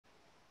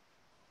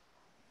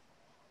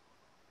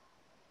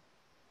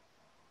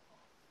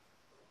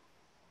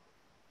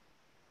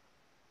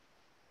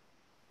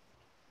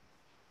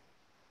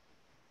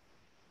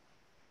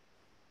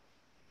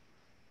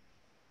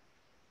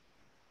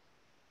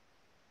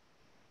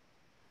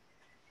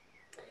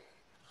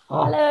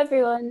Hello,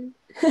 everyone.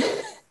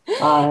 Hello,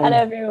 Hi.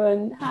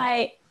 everyone.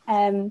 Hi.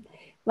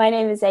 My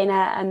name is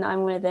Zaina, and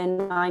I'm one of the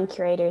 9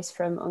 curators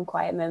from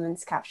Unquiet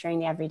Moments, capturing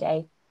the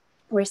everyday.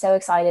 We're so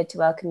excited to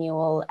welcome you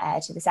all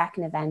to the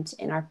second event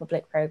in our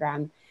public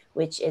programme,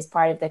 which is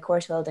part of the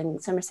Courtauld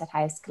and Somerset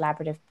House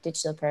collaborative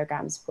digital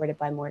programme supported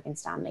by Morgan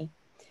Stanley.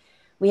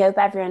 We hope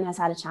everyone has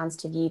had a chance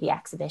to view the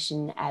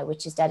exhibition,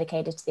 which is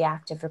dedicated to the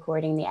act of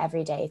recording the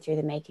everyday through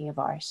the making of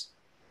art.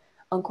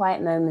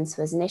 Unquiet Moments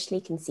was initially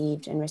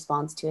conceived in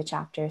response to a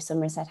chapter of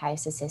Somerset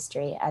House's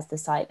history as the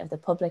site of the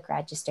public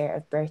register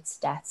of births,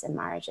 deaths, and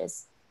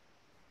marriages.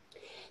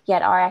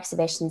 Yet our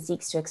exhibition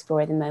seeks to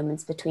explore the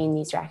moments between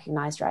these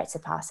recognised rites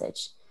of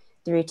passage,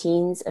 the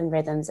routines and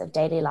rhythms of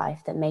daily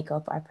life that make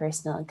up our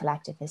personal and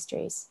collective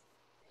histories.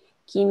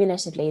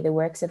 Cumulatively, the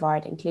works of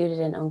art included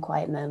in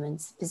Unquiet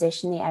Moments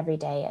position the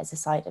everyday as a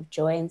site of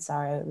joy and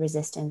sorrow,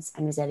 resistance,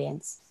 and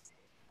resilience.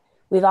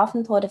 We've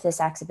often thought of this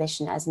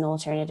exhibition as an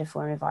alternative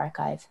form of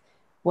archive,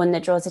 one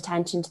that draws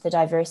attention to the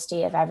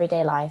diversity of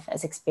everyday life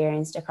as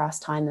experienced across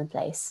time and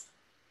place.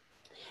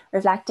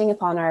 Reflecting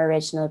upon our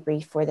original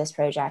brief for this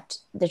project,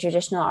 the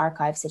traditional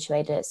archive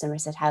situated at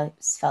Somerset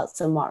House felt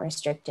somewhat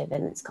restrictive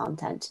in its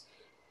content,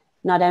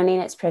 not only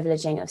in its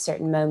privileging of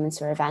certain moments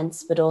or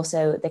events, but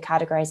also the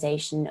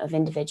categorization of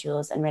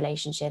individuals and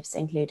relationships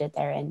included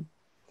therein.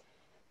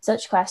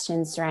 Such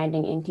questions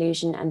surrounding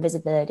inclusion and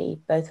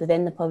visibility, both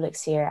within the public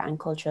sphere and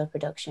cultural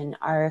production,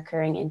 are a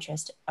recurring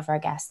interest of our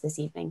guests this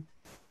evening.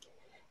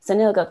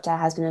 Sunil Gupta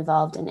has been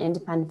involved in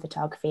independent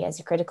photography as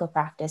a critical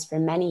practice for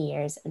many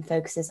years and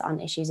focuses on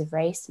issues of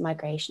race,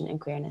 migration,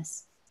 and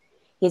queerness.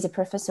 He is a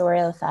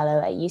professorial fellow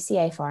at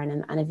UCA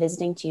Farnham and a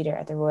visiting tutor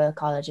at the Royal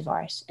College of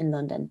Art in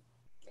London.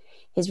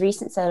 His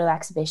recent solo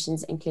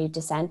exhibitions include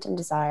Descent and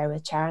Desire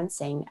with Charan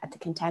Singh at the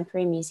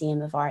Contemporary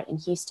Museum of Art in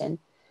Houston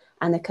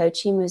and the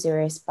Kochi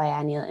Muziris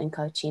Biennial in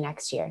Kochi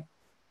next year.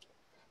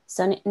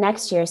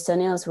 Next year,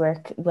 Sunil's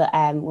work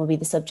will be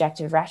the subject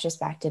of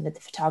retrospective at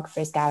the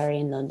Photographers Gallery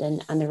in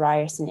London and the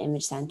Ryerson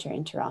Image Centre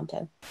in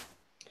Toronto.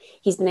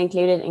 He's been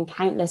included in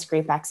countless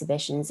group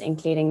exhibitions,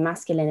 including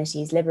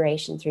Masculinity's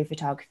Liberation Through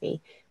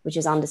Photography, which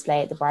is on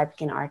display at the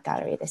Barbican Art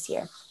Gallery this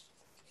year.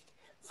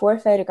 4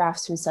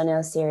 photographs from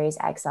Sunil's series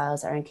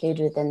Exiles are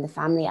included within the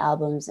Family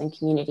Albums and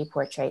Community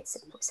Portraits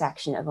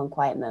section of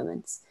Unquiet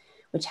Moments,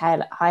 which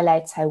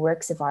highlights how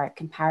works of art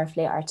can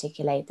powerfully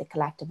articulate the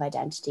collective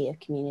identity of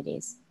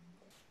communities.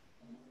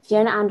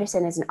 Fiona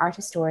Anderson is an art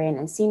historian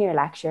and senior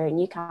lecturer at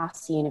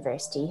Newcastle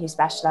University who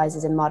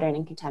specialises in modern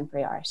and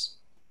contemporary art.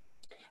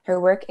 Her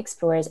work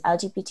explores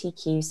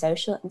LGBTQ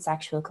social and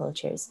sexual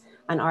cultures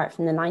and art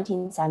from the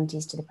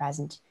 1970s to the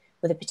present,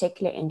 with a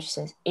particular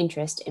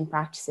interest in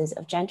practices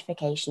of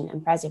gentrification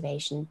and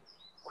preservation,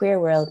 queer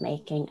world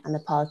making, and the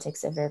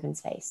politics of urban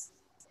space.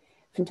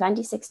 From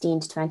 2016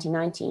 to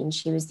 2019,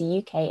 she was the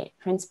UK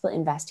principal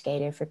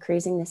investigator for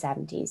Cruising the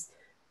 70s,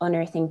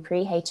 unearthing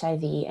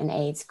pre-HIV and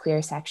AIDS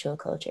queer sexual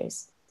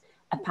cultures,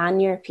 a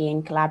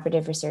pan-European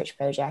collaborative research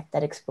project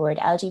that explored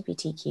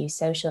LGBTQ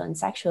social and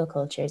sexual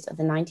cultures of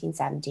the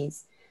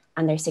 1970s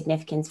and their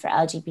significance for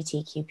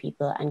LGBTQ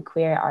people and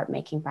queer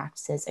art-making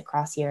practices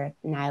across Europe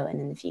now and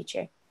in the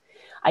future.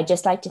 I'd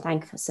just like to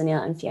thank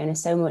Sunil and Fiona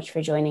so much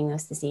for joining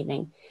us this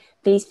evening.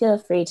 Please feel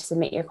free to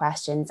submit your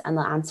questions and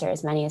we'll answer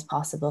as many as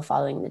possible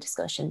following the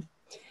discussion.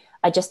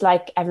 I'd just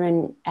like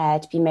everyone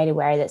to be made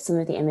aware that some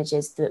of the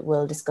images that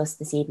we'll discuss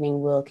this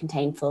evening will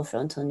contain full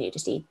frontal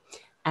nudity.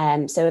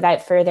 So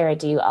without further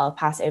ado, I'll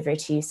pass over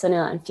to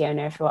Sunil and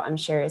Fiona for what I'm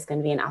sure is going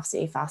to be an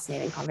absolutely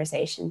fascinating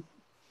conversation.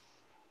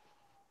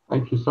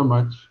 Thank you so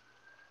much.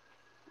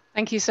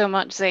 Thank you so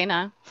much,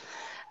 Zaina.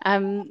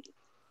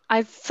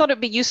 I thought it'd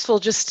be useful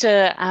just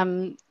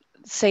to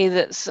say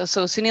that, so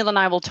Sunil and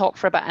I will talk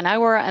for about an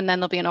hour and then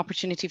there'll be an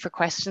opportunity for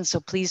questions. So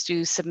please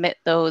do submit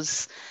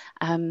those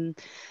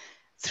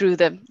through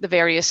the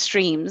various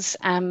streams.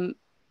 And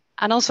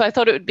also I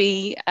thought it would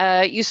be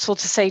useful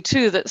to say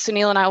too that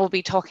Sunil and I will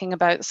be talking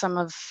about some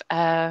of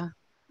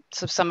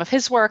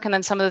his work and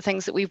then some of the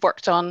things that we've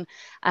worked on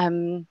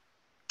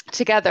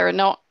together,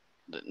 not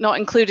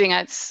including,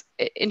 it's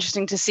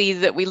interesting to see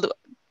that we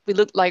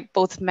look like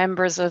both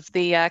members of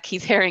the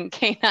Keith Haring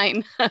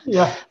K9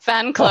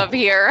 fan club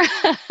here,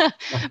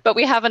 but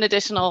we have an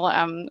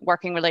additional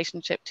working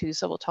relationship too,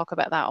 so we'll talk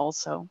about that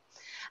also.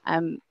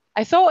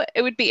 I thought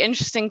it would be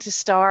interesting to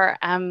start,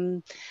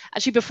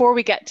 actually before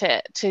we get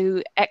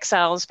to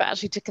Exiles, but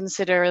actually to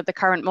consider the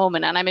current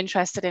moment, and I'm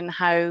interested in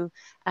how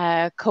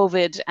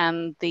COVID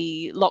and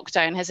the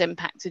lockdown has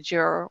impacted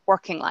your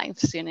working life,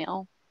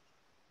 Sunil.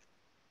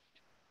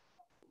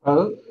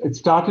 Well, it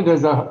started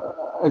as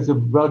a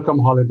welcome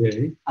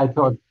holiday. I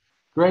thought,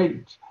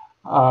 great.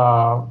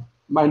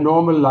 My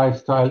normal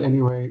lifestyle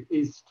anyway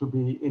is to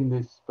be in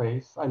this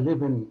space. I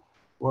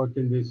work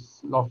in this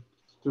loft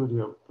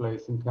studio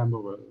place in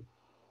Camberwell,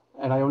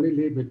 and I only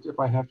leave it if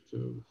I have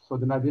to. So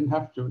then I didn't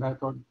have to, and I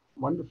thought,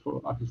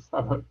 wonderful. I'll just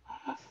have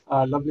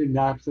lovely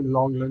naps and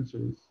long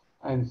lunches.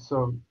 And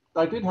so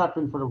that did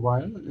happen for a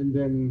while, and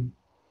then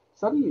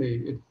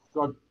suddenly it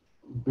got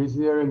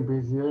busier and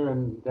busier,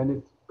 and then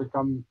it's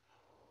become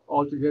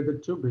altogether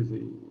too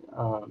busy.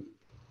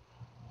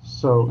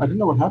 So I don't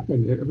know what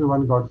happened.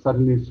 Everyone got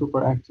suddenly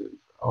super active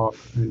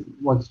and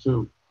wants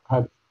to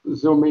have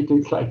Zoom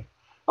meetings like,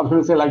 I was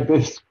going to say like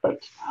this,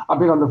 but I've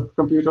been on the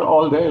computer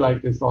all day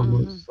like this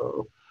almost.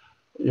 So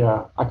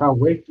yeah, I can't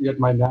wait to get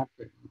my nap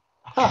in.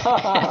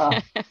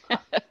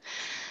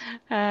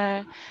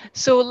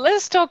 So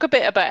let's talk a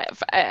bit about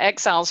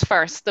Exiles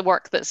first, the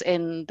work that's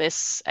in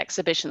this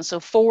exhibition. So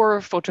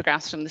 4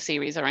 photographs from the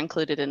series are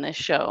included in this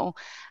show.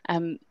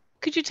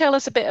 Could you tell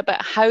us a bit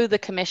about how the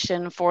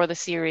commission for the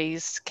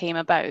series came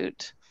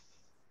about?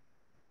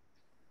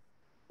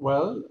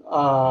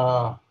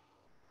 Well,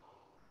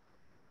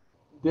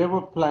 they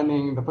were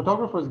planning, the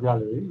Photographers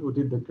Gallery, who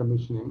did the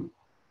commissioning,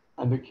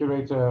 and the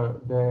curator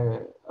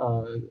there,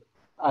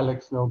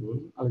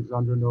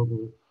 Alexander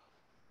Noble,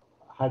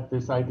 had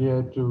this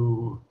idea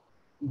to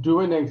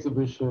do an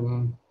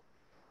exhibition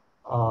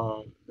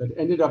that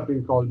ended up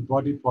being called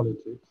Body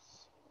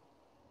Politics,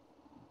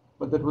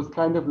 but that was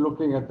kind of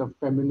looking at the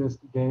feminist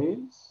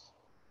gaze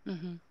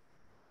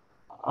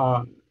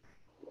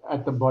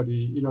at the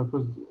body,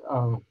 because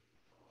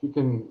you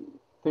can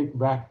think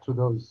back to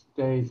those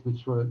days,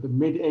 which were the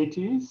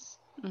mid-'80s.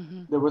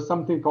 There was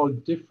something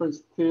called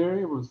difference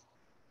theory. It was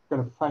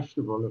kind of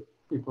fashionable of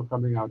people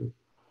coming out of,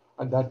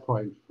 at that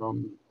point,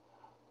 from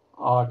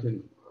art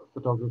and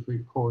photography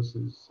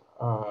courses.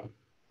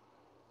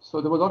 So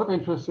there was a lot of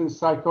interest in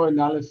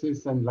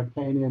psychoanalysis and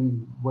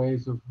Lacanian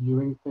ways of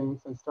viewing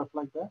things and stuff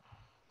like that.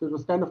 So it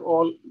was kind of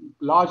all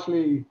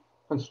largely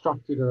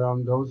constructed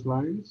around those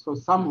lines. So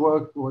some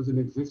work was in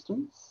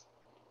existence,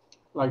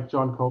 like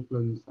John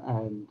Copeland's,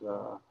 and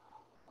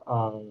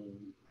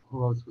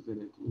who else was in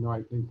it?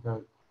 I think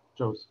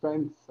Joe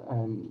Spence,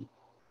 and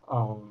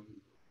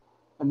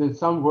then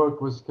some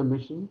work was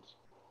commissioned.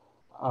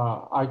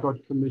 I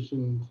got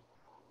commissioned,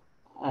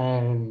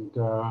 and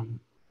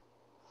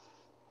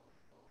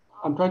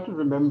I'm trying to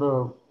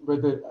remember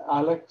whether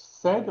Alex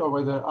said or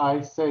whether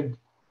I said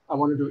I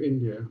want to do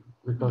India,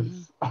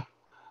 because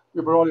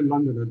we were all in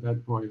London at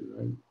that point,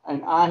 right?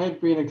 And I had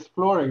been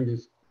exploring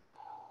this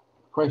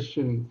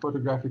question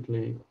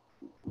photographically.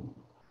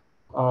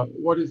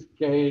 What is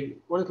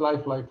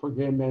life like for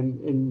gay men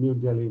in New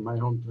Delhi, my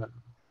hometown?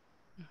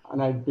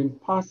 And I'd been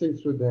passing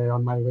through there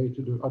on my way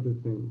to do other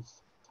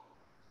things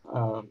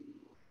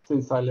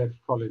since I left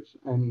college.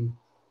 And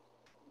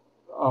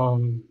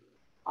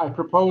I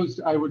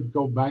proposed I would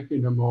go back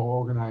in a more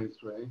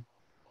organized way.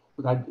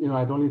 But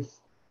I'd only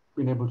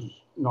been able to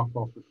knock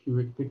off a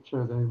few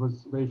pictures, and it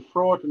was very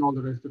fraught and all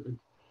the rest of it.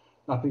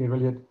 Nothing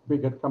really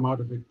big had come out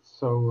of it.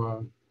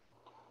 So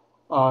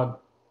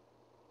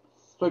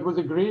it was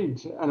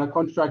agreed, and a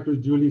contract was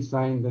duly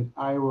signed that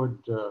I would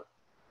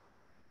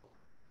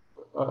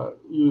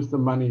use the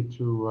money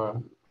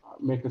to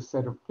make a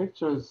set of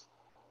pictures,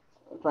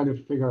 trying to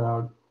figure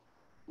out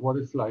what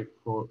it's like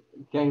for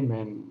gay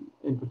men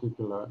in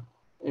particular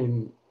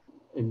in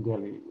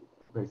Delhi,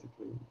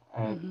 basically.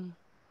 And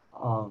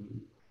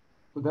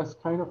so that's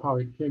kind of how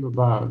it came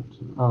about.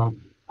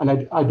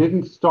 And I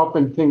didn't stop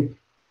and think,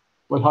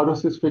 well, how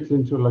does this fit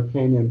into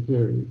Lacanian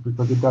theory?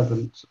 Because it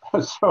doesn't.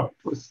 So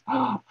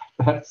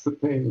that's the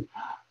thing.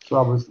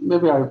 So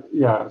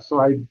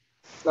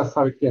that's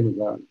how it came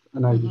about.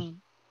 And I just.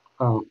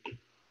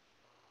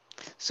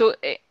 So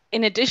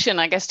in addition,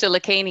 I guess, to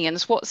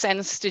Lacanians, what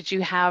sense did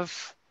you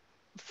have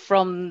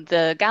from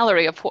the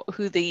gallery of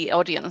who the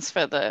audience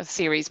for the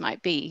series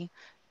might be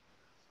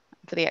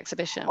for the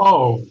exhibition?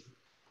 Oh,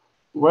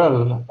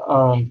 well,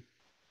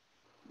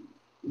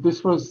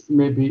 this was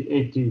maybe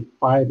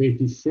 85,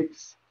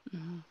 86.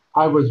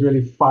 I was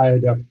really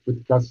fired up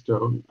with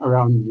gusto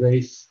around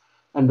race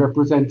and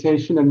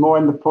representation, and more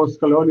in the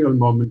post-colonial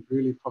moment,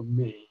 really, for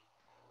me.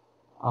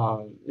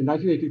 In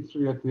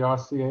 1983 at the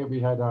RCA, we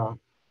had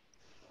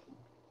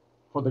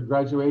for the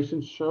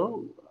graduation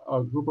show,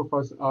 a group of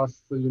us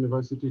asked the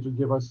university to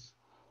give us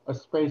a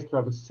space to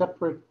have a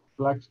separate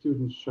Black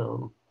student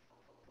show,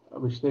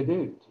 which they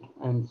did.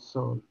 And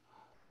so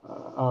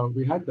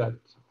we had that.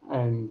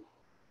 And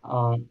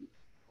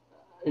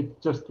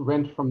it just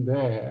went from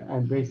there.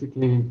 And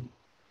basically,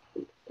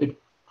 it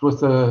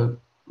was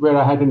where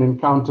I had an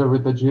encounter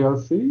with the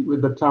GLC,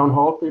 with the town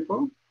hall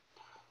people,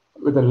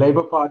 with the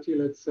Labour Party,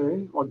 let's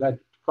say, or that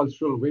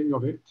cultural wing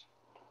of it.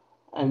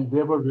 And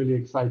they were really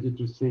excited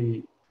to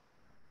see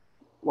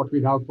what we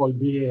now call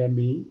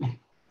BAME,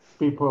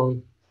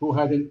 people who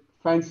had a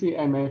fancy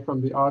MA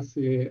from the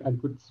RCA and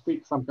could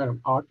speak some kind of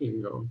art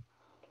lingo.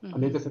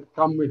 And they just said,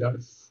 come with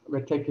us.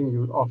 We're taking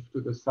you off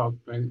to the South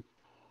Bank.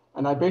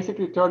 And I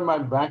basically turned my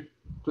back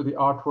to the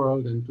art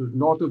world and to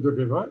north of the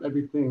river,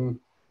 everything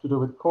to do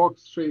with Cork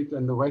Street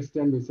and the West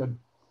End. We said,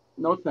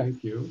 no,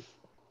 thank you.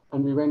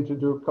 And we went to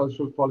do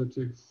cultural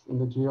politics in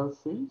the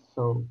GLC.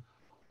 So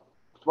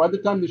by the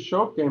time the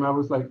show came, I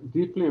was like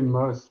deeply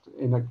immersed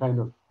in a kind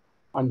of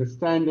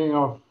understanding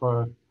of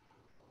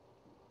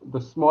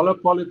the smaller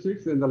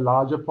politics and the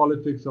larger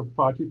politics of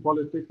party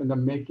politics, and the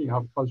making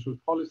how cultural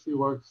policy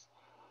works,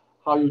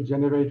 how you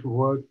generate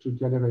work to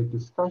generate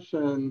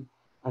discussion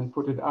and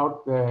put it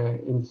out there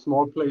in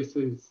small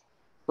places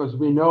because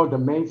we know the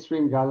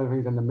mainstream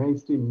galleries and the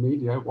mainstream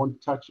media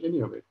won't touch any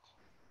of it.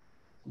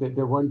 They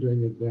weren't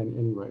doing it then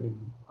anyway.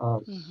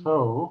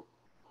 So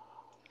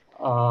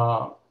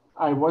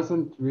I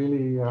wasn't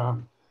really,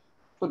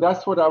 so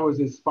that's what I was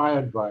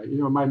inspired by. You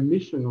know, my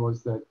mission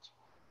was that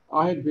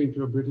I had been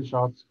to a British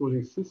art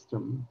schooling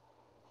system,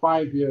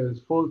 5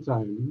 years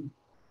full-time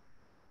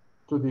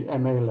to the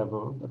MA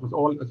level. That was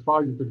all as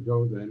far as you could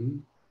go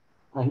then.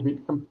 I had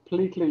been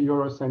completely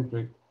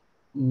Eurocentric,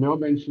 no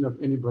mention of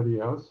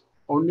anybody else,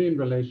 only in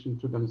relation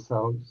to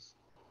themselves.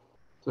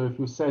 So if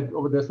you said,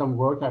 oh, there's some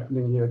work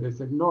happening here, they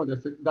said, no,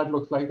 that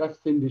looks like, that's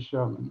Cindy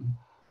Sherman.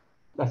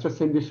 That's just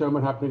Cindy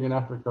Sherman happening in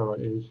Africa or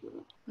Asia.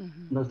 You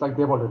know, it's like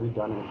they've already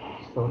done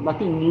it. So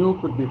nothing new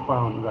could be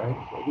found, right?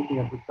 So everything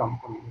had to come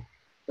from it.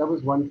 That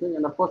was one thing.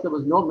 And of course, there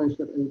was no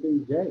mention of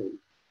anything gay.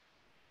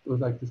 It was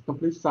like this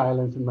complete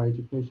silence in my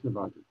education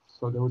about it.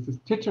 So there was this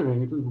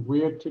tittering, it was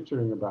weird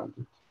tittering about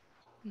it.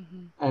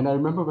 And I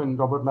remember when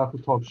Robert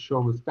Mapplethorpe's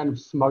show was kind of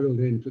smuggled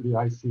into the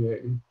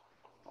ICA,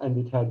 and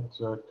it had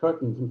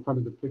curtains in front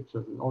of the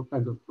pictures and all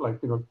kinds of, like,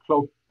 you know,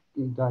 cloak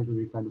and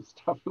daggery kind of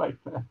stuff like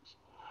that.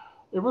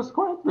 It was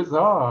quite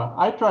bizarre.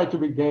 I tried to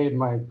be gay in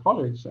my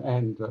college,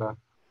 and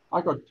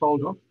I got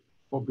told off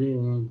for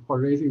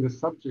raising the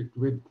subject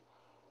with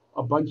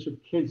a bunch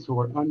of kids who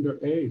were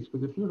underage.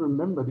 Because if you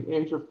remember, the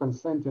age of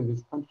consent in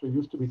this country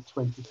used to be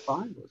 25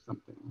 or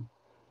something.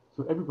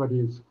 So everybody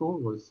in school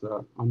was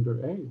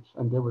underage,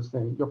 and they were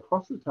saying, you're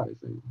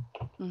proselytizing.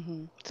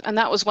 And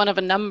that was one of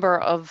a number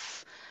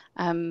of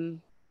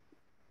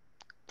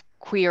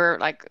queer,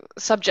 like,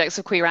 subjects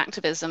of queer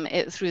activism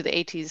through the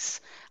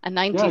 80s and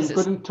 90s. Yeah, you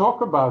couldn't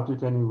talk about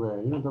it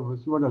anywhere. You know,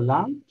 you weren't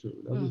allowed to.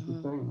 That was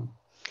the thing.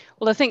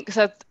 Well, I think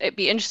that it'd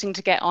be interesting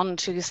to get on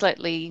to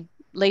slightly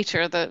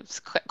later the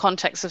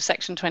context of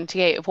Section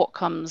 28 of what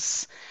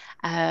comes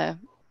to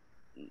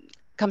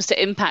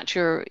impact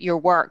your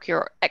work,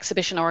 your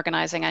exhibition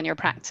organizing, and your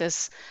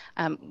practice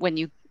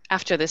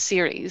after this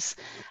series.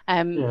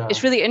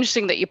 It's really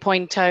interesting that you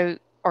point out,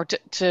 or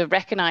to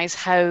recognize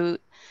how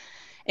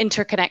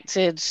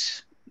interconnected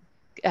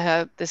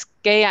this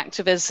gay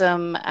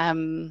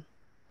activism,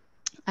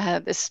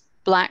 this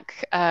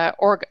Black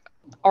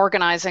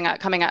organizing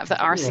coming out of the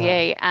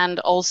RCA, and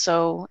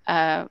also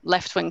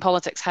left-wing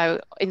politics, how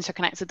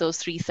interconnected those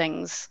three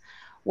things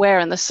were,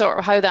 and the sort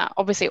of how that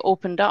obviously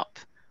opened up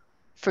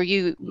for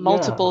you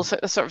multiple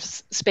sort of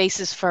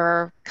spaces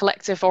for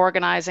collective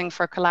organizing,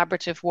 for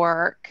collaborative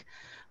work,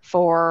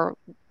 for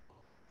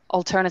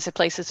alternative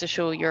places to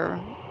show your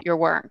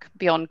work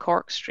beyond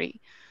Cork Street.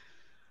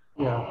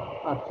 Yeah,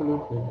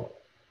 absolutely.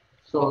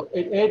 So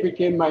it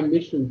became my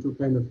mission to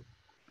kind of,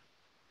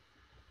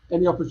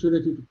 any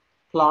opportunity to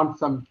plant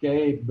some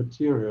gay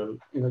material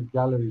in a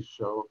gallery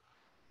show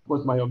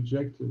was my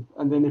objective.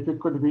 And then if it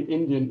could be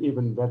Indian,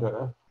 even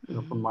better, you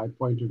know, from my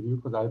point of view,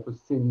 because I was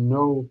seeing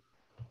no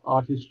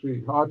art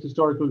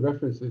historical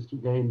references to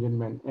gay Indian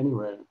men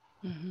anywhere.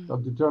 So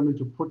I'm determined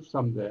to put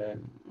some there.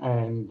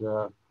 And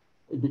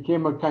it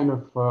became a kind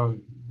of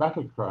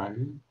battle cry.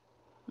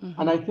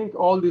 And I think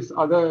all this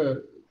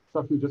other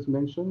stuff you just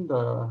mentioned,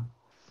 the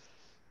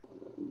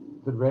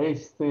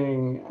race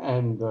thing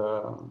and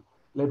the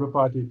Labour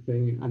Party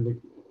thing, and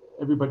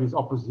everybody's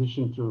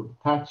opposition to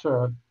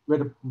Thatcher. We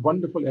had a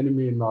wonderful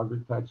enemy in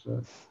Margaret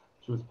Thatcher.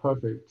 She was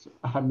perfect.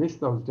 I miss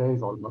those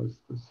days almost.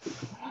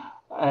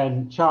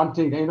 And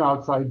chanting, you know,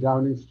 outside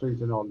Downing Street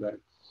and all that.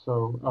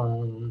 So,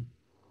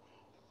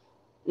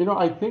 you know,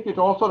 I think it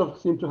all sort of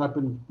seemed to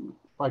happen,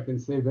 if I can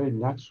say, very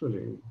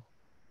naturally.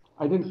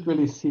 I didn't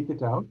really seek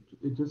it out.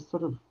 It just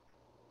sort of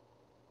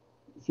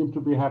seemed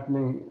to be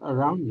happening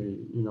around me,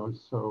 you know.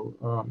 So,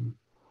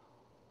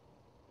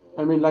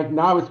 I mean, like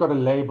now it's got a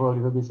label,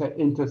 you know, we say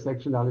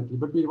intersectionality,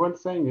 but we weren't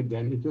saying it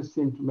then. It just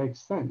seemed to make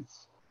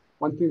sense.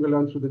 One thing we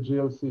learned through the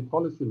GLC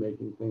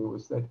policymaking thing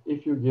was that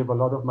if you give a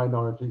lot of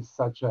minorities,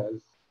 such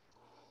as,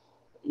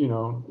 you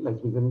know,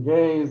 lesbians and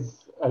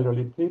gays,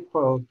 elderly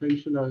people,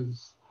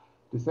 pensioners,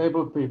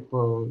 disabled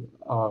people,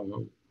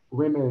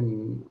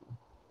 women,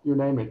 you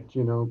name it,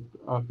 you know,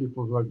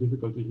 people who have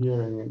difficulty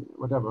hearing and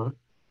whatever,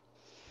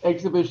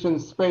 exhibition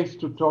space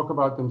to talk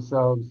about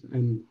themselves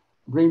and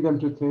bring them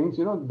to things,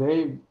 you know,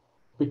 they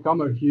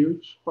become a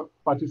huge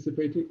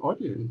participating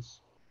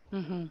audience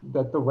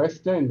that the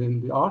West End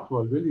in the art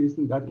world really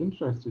isn't that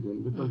interested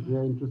in, because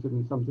they're interested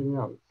in something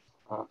else.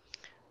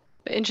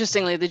 But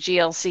interestingly, the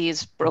GLC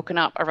is broken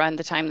up around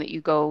the time that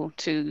you go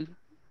to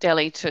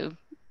Delhi to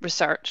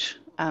research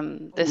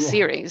this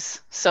series.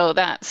 So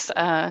that's,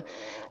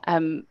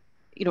 you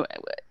know,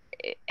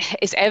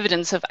 is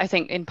evidence of, I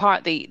think, in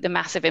part the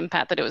massive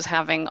impact that it was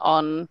having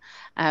on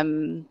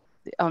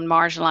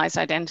marginalized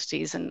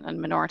identities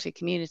and minority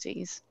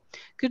communities.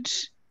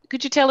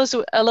 Could you tell us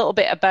a little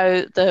bit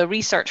about the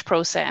research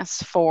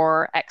process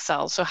for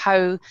Exiles? So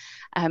how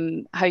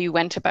you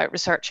went about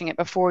researching it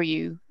before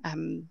you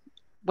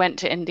went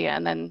to India,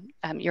 and then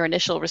your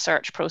initial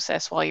research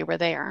process while you were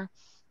there?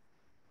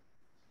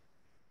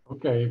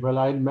 Okay, well,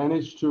 I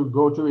managed to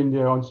go to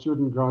India on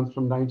student grants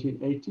from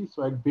 1980,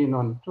 so I'd been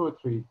on 2 or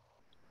 3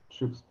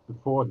 trips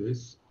before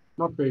this.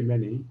 not very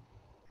many.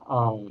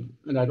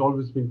 And I'd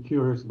always been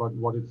curious about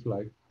what it's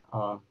like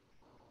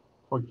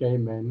for gay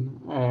men.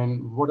 And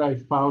what I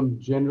found,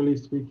 generally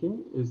speaking,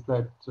 is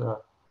that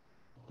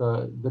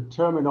the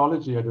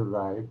terminology had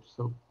arrived.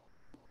 So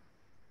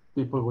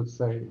people would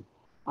say,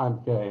 I'm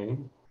gay,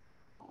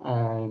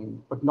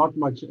 but not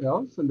much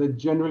else. And then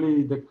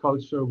generally the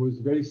culture was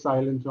very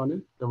silent on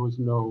it. There was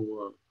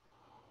no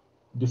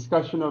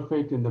discussion of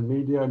it in the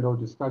media, no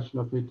discussion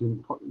of it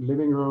in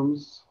living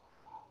rooms,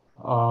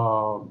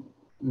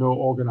 no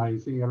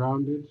organizing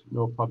around it,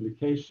 no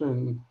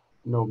publication,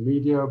 no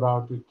media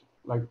about it,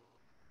 like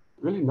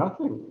really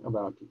nothing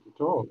about it at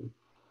all.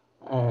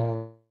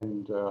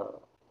 And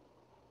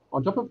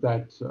on top of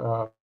that,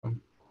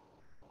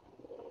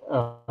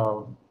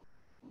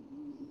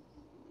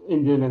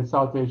 Indian and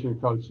South Asian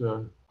culture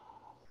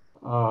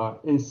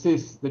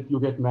insists that you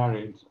get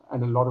married,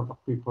 and a lot of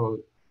people,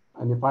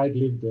 and if I had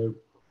lived there,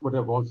 would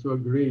have also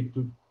agreed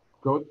to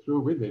go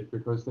through with it,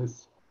 because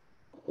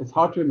it's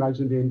hard to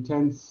imagine the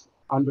intense,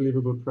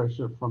 unbelievable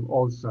pressure from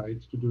all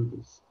sides to do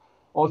this.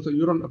 Also,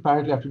 you don't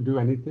apparently have to do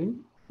anything.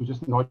 You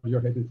just nod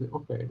your head and say,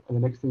 okay, and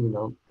the next thing you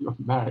know, you're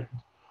married.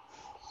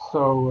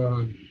 So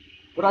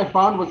what I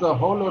found was a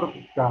whole lot of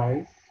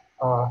guys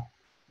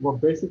were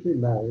basically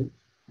married,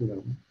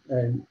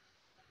 and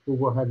who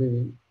were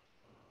having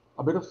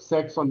a bit of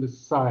sex on the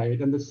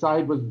side, and the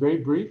side was very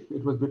brief.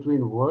 It was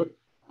between work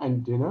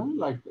and dinner,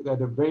 like they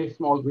had a very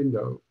small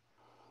window,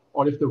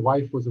 or if the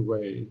wife was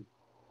away.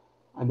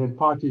 And then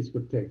parties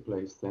could take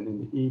place then in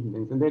the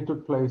evenings, and they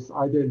took place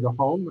either in the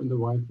home when the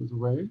wife was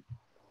away,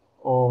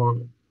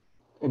 or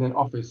in an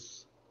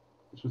office,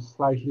 which was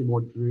slightly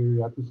more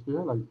dreary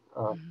atmosphere, like,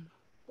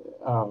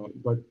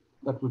 but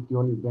that was the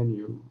only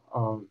venue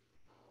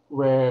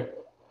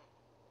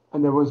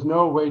and there was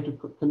no way to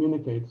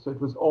communicate. So it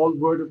was all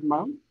word of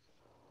mouth.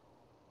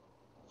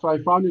 So I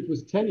found it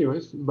was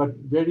tenuous, but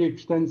very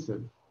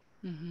extensive.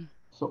 Mm-hmm.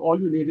 So all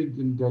you needed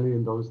in Delhi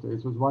in those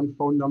days was one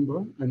phone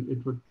number, and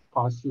it would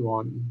pass you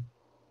on.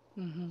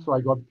 Mm-hmm. So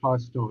I got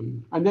passed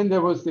on. And then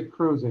there was the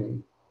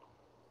cruising.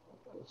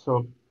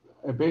 So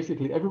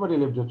basically everybody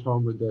lived at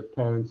home with their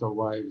parents or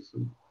wives.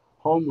 And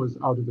home was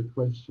out of the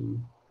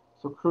question.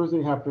 So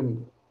cruising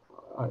happened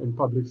in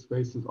public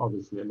spaces,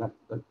 obviously, and that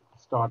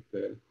start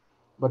there.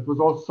 But was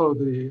also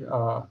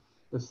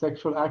the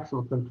sexual acts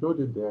were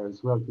concluded there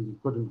as well, because you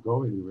couldn't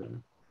go anywhere.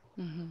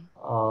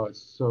 Mm-hmm.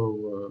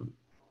 So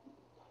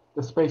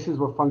the spaces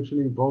were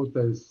functioning both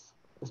as,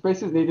 the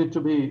spaces needed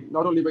to be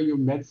not only where you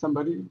met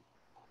somebody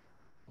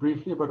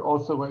briefly, but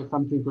also where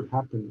something could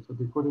happen. So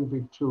they couldn't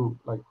be too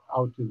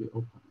out in the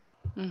open.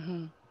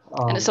 Mm-hmm.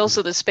 And it's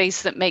also the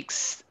space that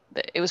makes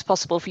it was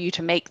possible for you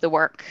to make the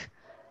work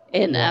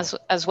in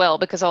as well,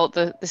 because all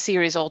the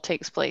series all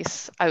takes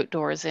place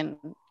outdoors in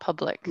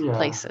public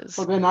places.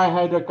 So then I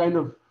had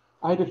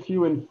a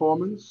few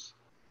informants,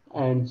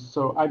 and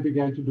so I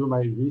began to do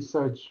my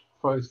research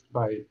first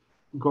by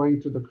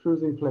going to the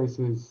cruising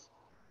places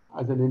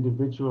as an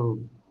individual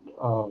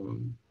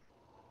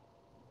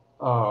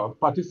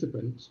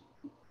participant,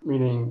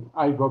 meaning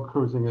I go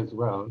cruising as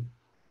well,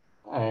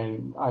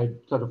 and I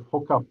sort of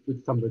hook up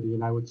with somebody,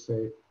 and I would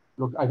say,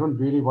 look, I don't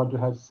really want to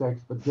have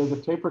sex, but there's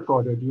a tape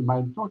recorder. Do you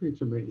mind talking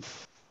to me?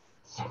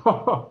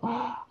 So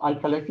I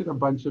collected a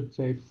bunch of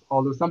tapes,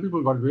 although some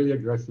people got really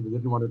aggressive. They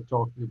didn't want to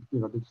talk. They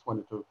just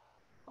wanted to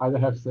either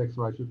have sex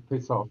or I should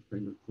piss off,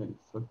 kind of thing.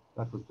 So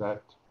that was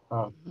that.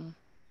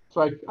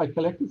 So I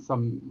collected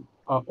some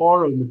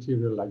oral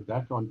material like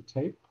that on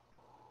tape.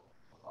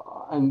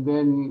 And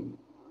then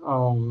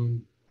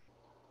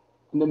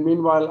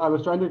meanwhile, I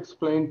was trying to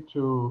explain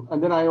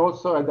and then I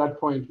also at that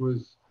point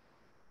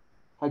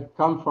had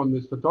come from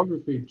this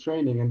photography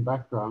training and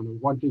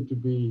background, wanting to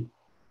be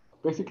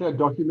basically a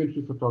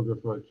documentary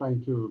photographer,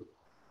 trying to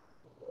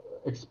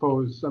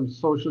expose some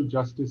social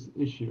justice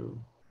issue.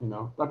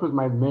 That was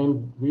my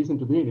main reason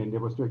to be in India,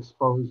 was to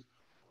expose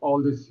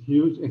all this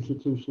huge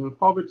institutional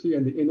poverty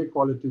and the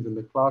inequalities in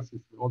the classes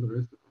and all the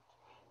rest of it.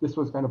 This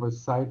was kind of a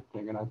side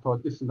thing, and I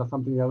thought this is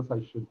something else I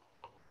should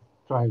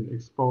try and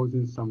expose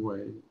in some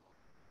way.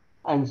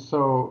 And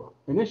so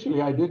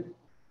initially I did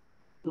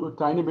do a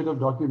tiny bit of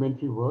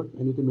documentary work,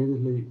 and it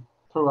immediately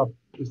threw up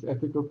this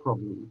ethical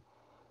problem,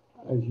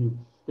 as you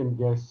can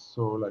guess.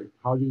 So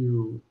how do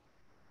you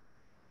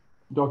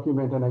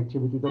document an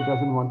activity that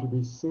doesn't want to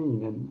be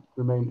seen and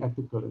remain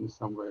ethical in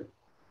some way?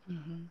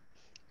 Mm-hmm.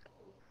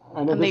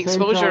 And the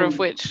exposure of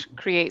which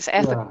creates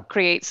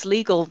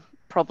legal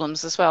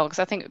problems as well, because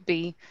I think it would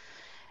be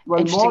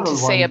interesting to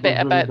say a bit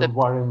about the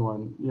worrying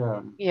one.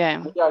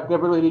 Yeah, they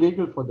were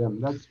illegal for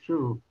them. That's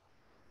true.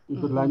 You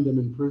could land them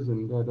in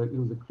prison. That it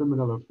was a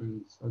criminal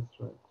offense. That's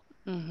right.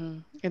 Mm-hmm.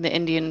 In the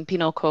Indian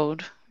Penal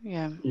Code.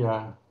 Yeah.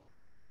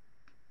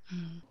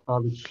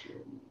 Which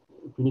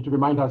we need to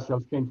remind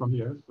ourselves came from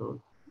here.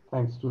 So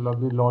thanks to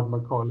lovely Lord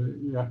Macaulay.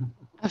 Yeah.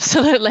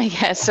 Absolutely.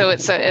 Yes. So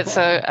it's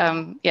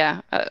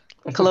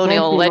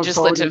colonial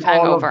legislative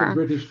hangover. All of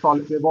the British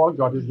colonies, they've all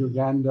got it.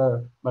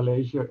 Uganda,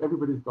 Malaysia,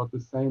 everybody's got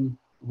the same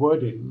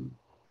wording.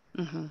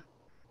 Mm-hmm.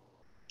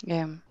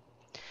 Yeah.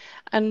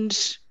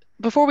 And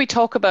before we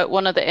talk about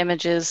one of the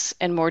images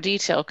in more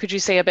detail, could you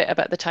say a bit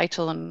about the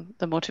title and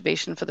the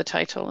motivation for the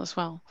title as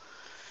well?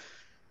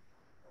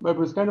 But it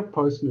was kind of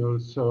personal.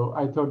 So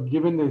I thought,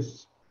 given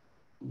this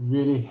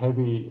really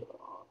heavy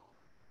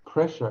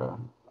pressure,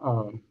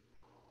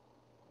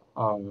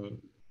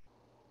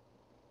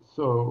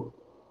 so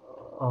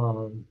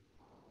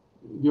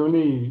the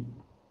only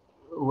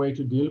way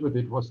to deal with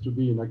it was to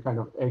be in a kind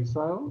of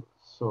exile.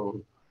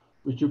 So,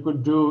 which you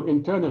could do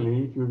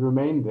internally. If you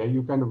remain there,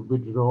 you kind of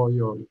withdraw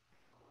you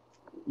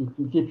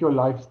can keep your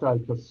lifestyle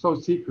so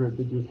secret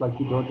that it's like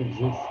you don't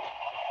exist.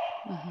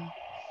 Mm-hmm.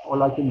 Or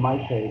like in my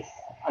case,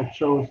 I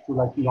chose to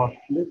like not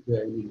live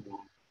there anymore.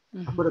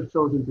 Mm-hmm. I could have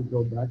chosen to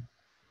go back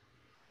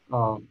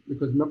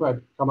because remember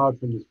I'd come out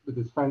from with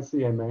this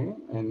fancy MA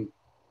and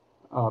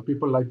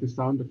people liked the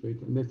sound of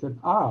it. And they said,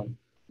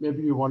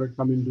 maybe you want to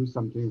come and do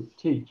something,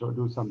 teach or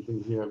do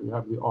something here. We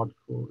have the odd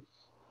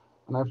course.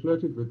 And I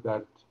flirted with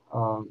that.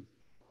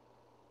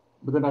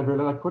 But then I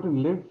realized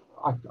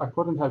I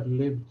couldn't have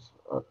lived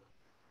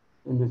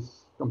in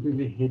this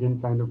completely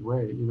hidden kind of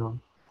way, you know.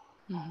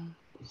 Mm-hmm.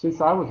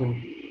 Since I was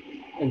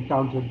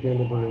encountered gay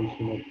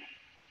liberation at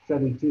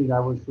 17, I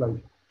was like,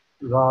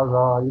 rah,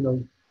 rah, you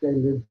know, gay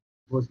lib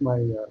was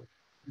my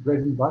bread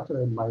and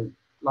butter and my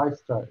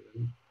lifestyle.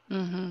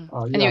 Mm-hmm.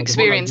 Yeah, and you the whole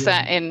experienced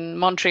idea. that in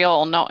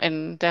Montreal, not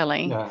in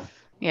Delhi. Yeah.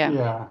 Yeah.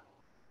 Yeah.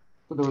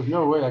 So there was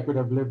no way I could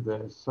have lived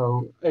there.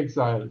 So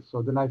exile.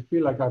 So then I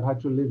feel like I've had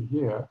to live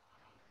here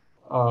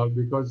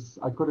because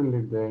I couldn't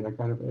live there in a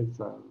kind of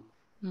exile.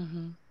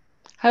 Mm-hmm.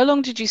 How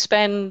long did you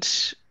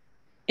spend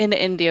in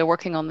India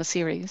working on the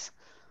series?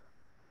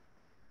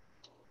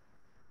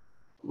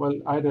 Well,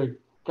 I had a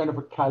kind of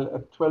a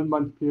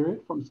 12-month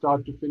period from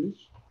start to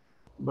finish,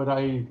 but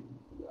I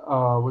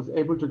was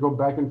able to go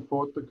back and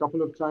forth a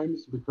couple of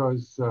times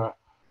because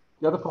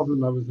the other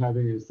problem I was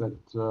having is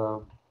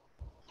that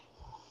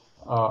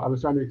I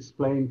was trying to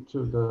explain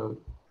to the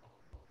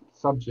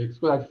subjects,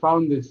 because I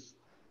found this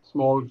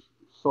small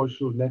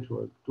social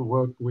network to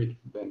work with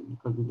then,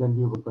 because then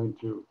we were going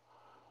to,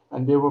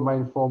 and they were my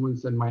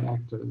informants and my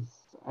actors.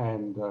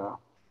 And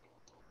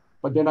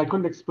but then I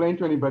couldn't explain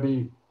to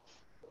anybody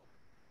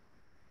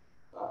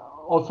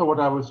also what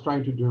I was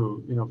trying to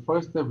do. You know,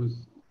 first they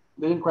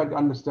didn't quite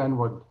understand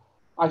what,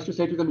 I used to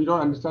say to them, you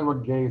don't understand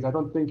what gay is. I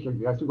don't think you're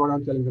gay. I used to go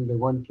around telling them they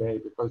weren't gay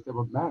because they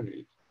were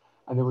married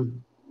and they were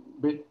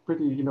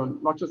pretty, you know,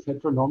 not just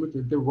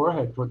heteronormative, they were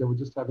hetero. They were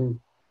just having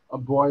a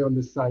boy on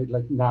the side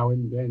like now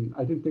and then.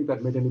 I didn't think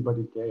that made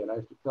anybody gay, and I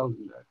have to tell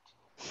them that.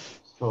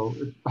 So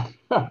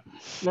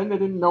then they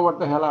didn't know what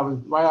the hell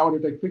why I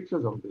wanted to take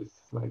pictures of this.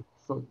 Like,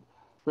 so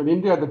in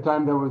India at the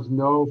time, there was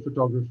no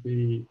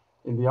photography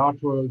in the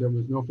art world. There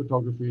was no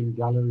photography in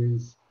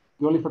galleries.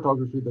 The only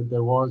photography that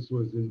there was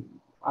in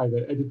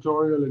either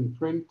editorial in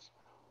print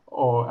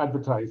or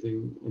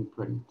advertising in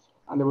print.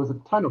 And there was a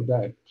ton of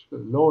that,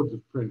 loads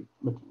of print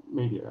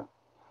media.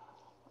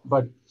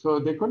 But so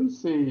they couldn't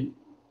see.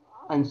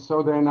 And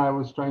so then I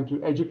was trying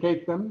to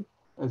educate them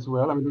as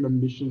well. I was on a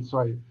mission.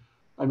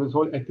 And this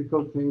whole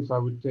ethical thing. So I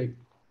would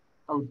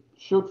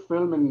shoot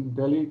film in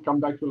Delhi, come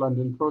back to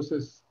London,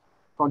 process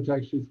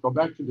contact sheets, go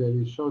back to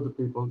Delhi, show the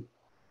people,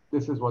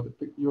 this is what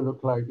you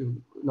look like,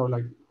 you know,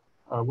 like,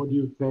 what do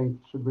you think?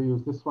 Should we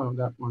use this one or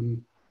that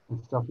one?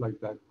 And stuff like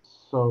that.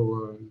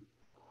 So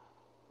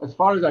as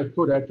far as I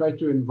could, I tried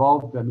to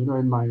involve them, you know,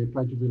 in my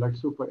trying to be like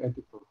super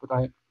ethical.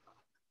 But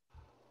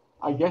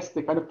I guess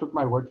they kind of took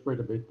my word for it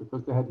a bit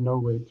because they had no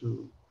way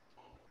to.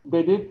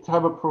 They did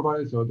have a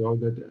proviso though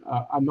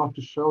that I'm not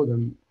to show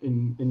them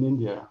in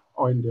India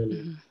or in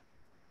Delhi.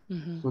 Mm-hmm.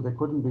 Mm-hmm. So they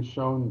couldn't be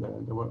shown there.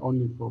 They were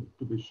only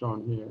to be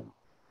shown here.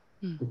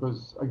 Mm.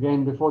 Because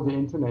again, before the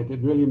internet,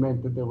 it really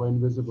meant that they were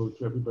invisible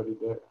to everybody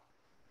there.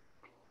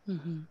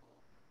 Mm-hmm.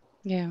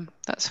 Yeah,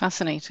 that's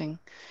fascinating.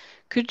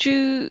 Could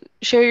you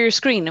share your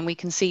screen and we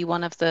can see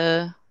one of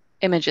the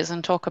images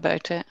and talk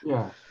about it?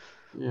 Yeah,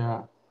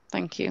 yeah.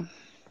 Thank you.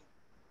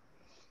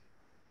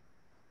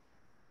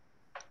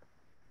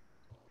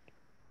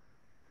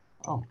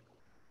 Oh.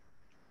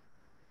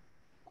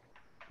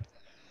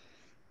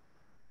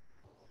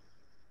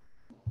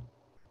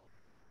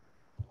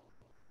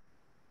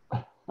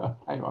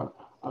 Hang on,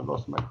 I've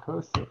lost my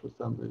cursor for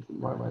some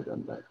reason. Why have I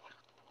done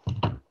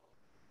that?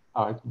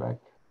 Oh, it's back.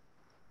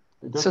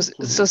 So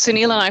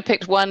Sunil and I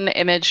picked one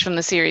image from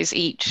the series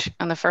each,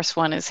 and the first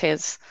one is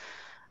his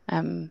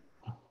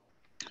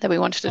that we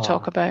wanted to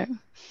talk about.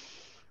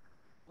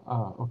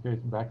 Okay,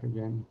 it's back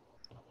again.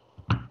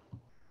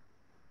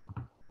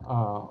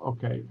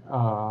 Okay.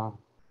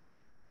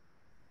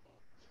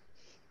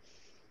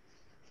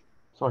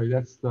 Sorry,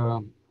 that's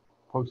the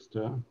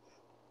poster.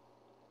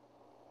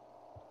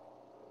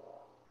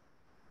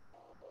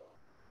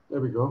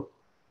 There we go.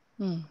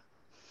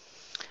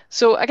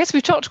 So I guess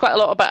we've talked quite a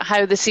lot about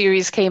how the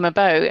series came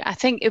about. I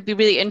think it'd be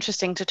really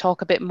interesting to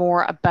talk a bit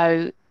more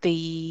about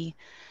the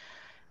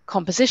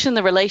composition,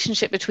 the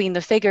relationship between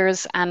the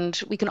figures, and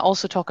we can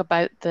also talk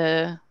about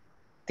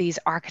these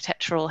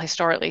architectural,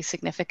 historically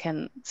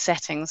significant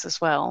settings as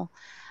well.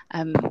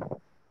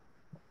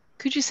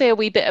 Could you say a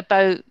wee bit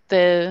about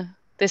the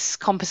this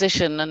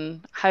composition and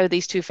how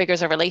these two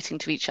figures are relating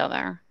to each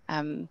other.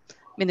 I mean,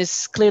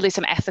 there's clearly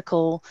some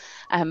ethical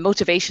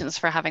motivations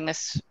for having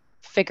this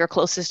figure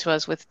closest to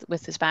us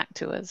with his back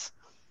to us.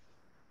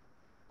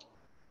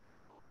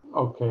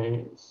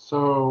 Okay,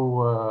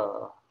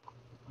 so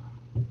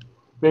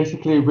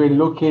basically we're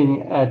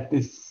looking at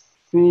this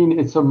scene.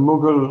 It's a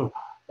Mughal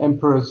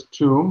emperor's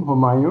tomb,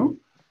 Humayun,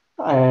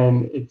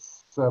 and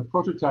it's a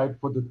prototype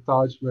for the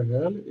Taj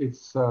Mahal.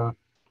 It's a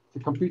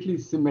completely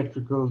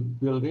symmetrical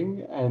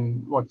building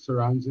and what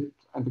surrounds it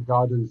and the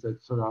gardens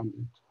that surround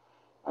it.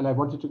 And I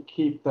wanted to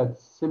keep that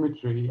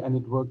symmetry, and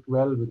it worked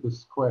well with the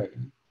square.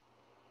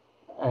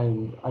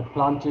 And I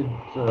planted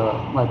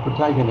my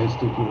protagonist,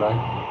 if you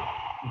like,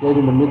 dead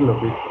in the middle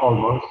of it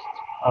almost,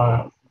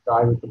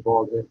 guy with the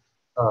bald head.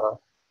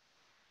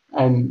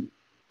 And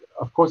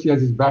of course, he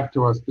has his back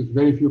to us because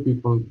very few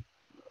people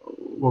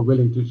were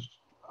willing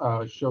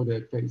to show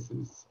their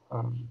faces.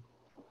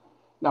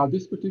 Now,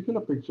 this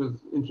particular picture is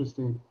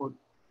interesting for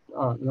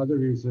another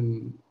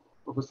reason,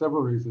 or for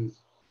several reasons.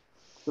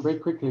 So very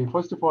quickly,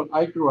 first of all,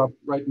 I grew up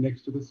right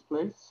next to this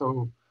place.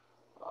 So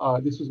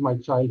this was my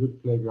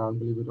childhood playground,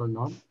 believe it or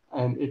not.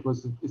 And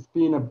it's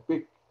been a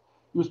big,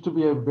 used to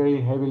be a very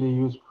heavily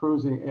used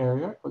cruising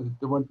area because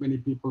there weren't many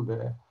people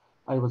there.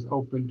 I was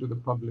open to the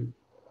public.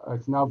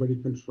 It's now very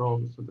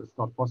controlled, so that's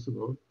not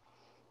possible.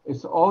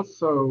 It's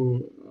also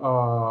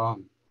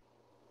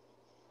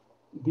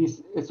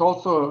it's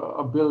also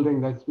a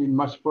building that's been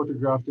much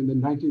photographed in the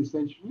 19th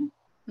century.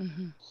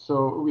 Mm-hmm.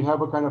 So we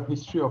have a kind of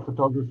history of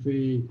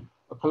photography,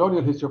 a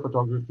colonial history of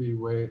photography,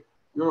 where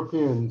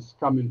Europeans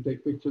come and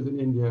take pictures in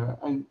India,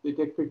 and they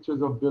take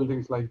pictures of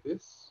buildings like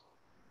this.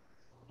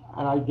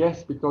 And I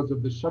guess because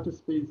of the shutter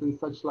speeds and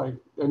such, like,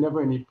 there are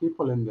never any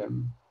people in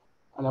them.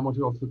 And I want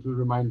you also to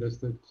remind us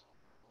that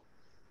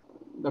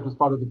that was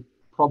part of the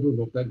problem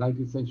of that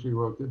 19th century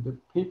work, that the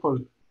people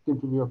seem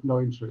to be of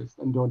no interest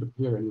and don't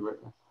appear anywhere.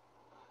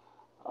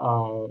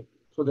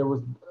 So there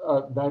was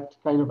that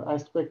kind of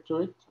aspect to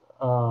it.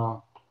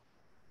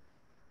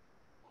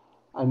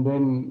 And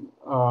then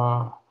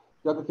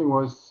the other thing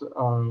was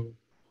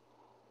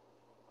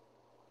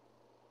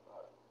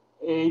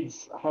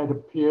AIDS had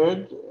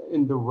appeared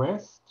in the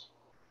West,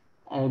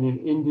 and in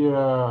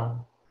India,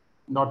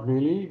 not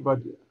really, but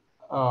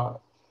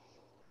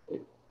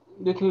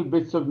little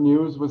bits of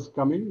news was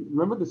coming.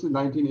 Remember, this is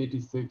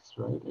 1986,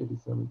 right?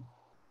 87.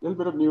 A little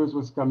bit of news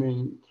was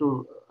coming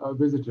through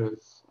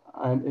visitors.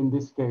 And in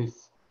this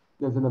case,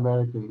 there's an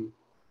American.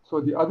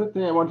 So the other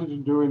thing I wanted to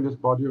do in this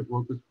body of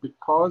work was,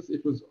 because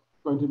it was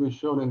going to be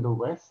shown in the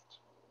West,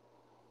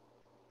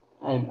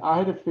 and I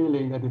had a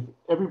feeling that if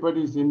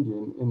everybody's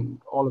Indian in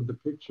all of the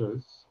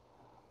pictures,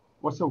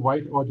 what's a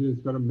white audience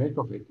going to make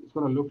of it? It's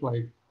going to look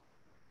like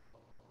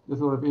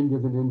there's a lot of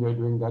Indians in India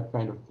doing that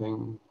kind of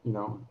thing. You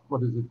know,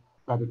 what does it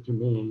matter to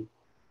me?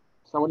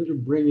 So I wanted to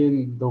bring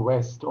in the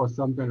West or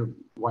some kind of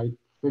white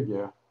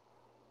figure.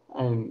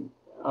 And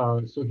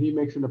so he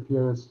makes an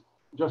appearance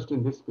just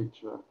in this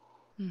picture,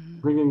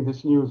 bringing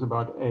this news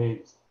about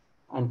AIDS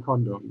and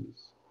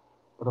condoms.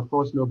 But of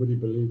course, nobody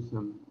believes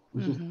him,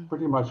 which is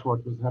pretty much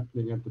what was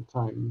happening at the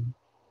time.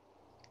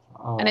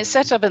 And it's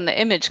set up in the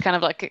image kind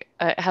of like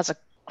it has a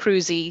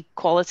cruisy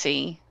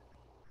quality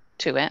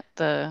to it.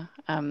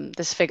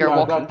 This figure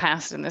walking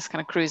past in this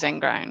kind of cruising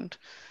ground.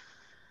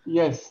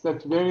 Yes,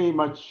 that's very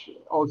much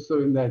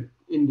also in that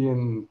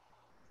Indian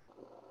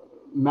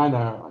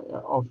manner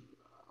of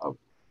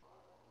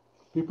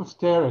people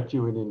stare at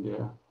you in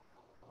India.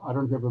 I don't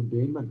know if you've ever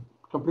been, but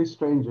complete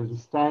strangers who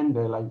stand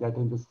there like that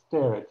and just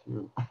stare at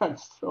you. And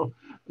so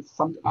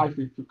if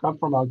you come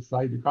from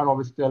outside, you can't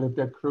always tell if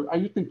they're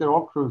cruising. You think they're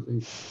all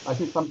cruising. I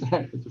think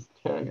sometimes they're just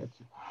staring at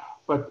you.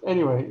 But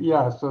anyway,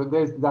 yeah, so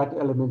there's that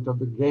element of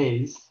the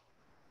gaze.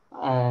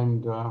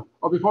 And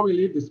before we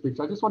leave this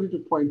picture, I just wanted to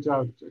point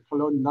out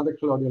another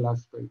colonial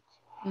aspect.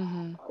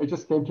 It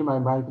just came to my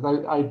mind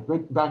because I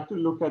went back to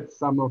look at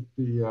some of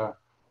the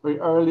very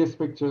earliest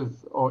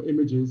pictures or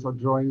images or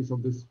drawings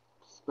of this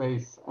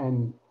space.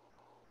 And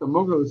the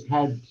Mughals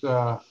had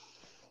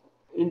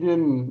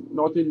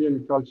North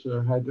Indian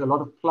culture had a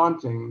lot of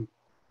planting.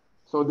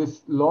 So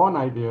this lawn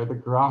idea, the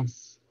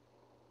grass,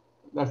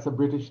 that's the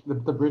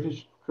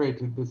British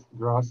created this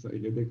grass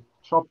idea. They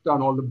chopped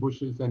down all the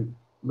bushes and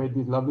made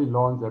these lovely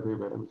lawns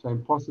everywhere, which are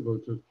impossible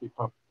to keep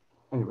up.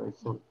 Anyway,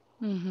 so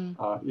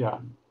yeah,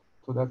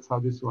 so that's how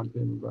this one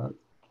came about.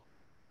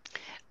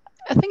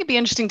 I think it'd be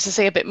interesting to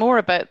say a bit more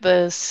about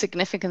the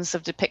significance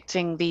of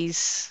depicting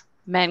these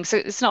men. So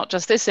it's not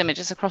just this image,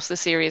 it's across the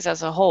series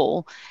as a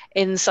whole,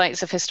 in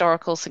sites of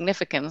historical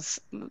significance,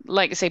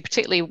 like I say,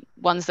 particularly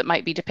ones that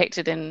might be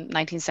depicted in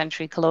 19th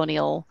century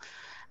colonial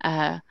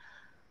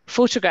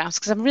photographs,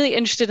 because I'm really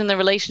interested in the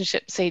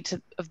relationship, say,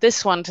 of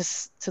this one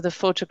to the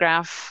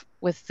photograph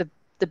with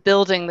the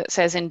building that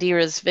says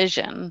Indira's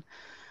vision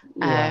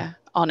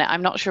on it.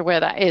 I'm not sure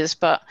where that is,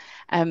 but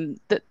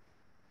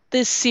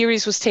this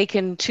series was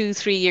taken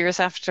 2-3 years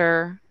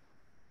after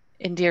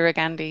Indira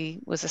Gandhi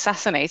was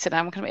assassinated.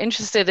 I'm kind of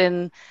interested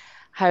in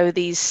how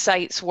these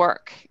sites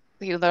work.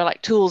 You know, they're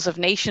like tools of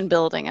nation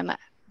building, and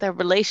the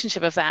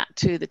relationship of that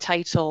to the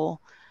title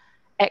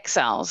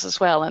Exiles as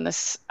well, and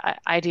this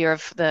idea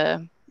of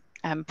the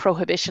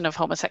prohibition of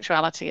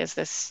homosexuality as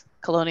this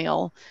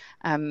colonial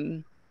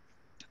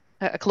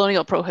a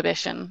colonial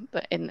prohibition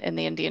in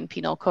the Indian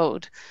Penal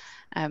Code.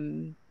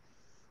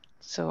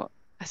 So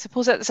I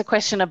suppose that's a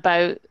question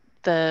about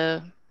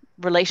the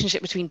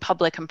relationship between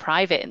public and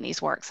private in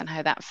these works and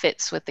how that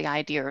fits with the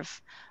idea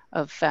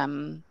of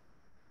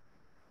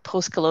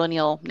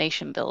post-colonial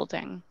nation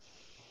building.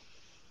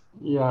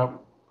 Yeah.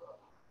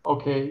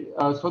 Okay.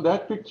 So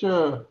that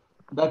picture,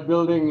 that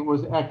building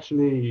was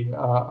actually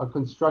a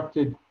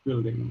constructed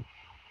building,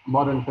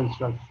 modern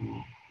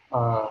construction.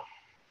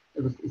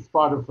 It's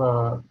part of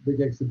a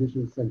big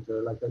exhibition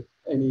center, like a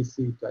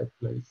NEC type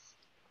place,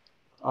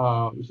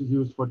 which is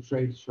used for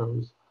trade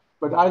shows.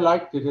 But I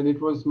liked it, and it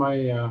was my.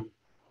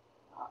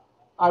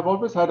 I've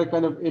always had a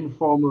kind of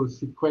informal,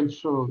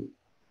 sequential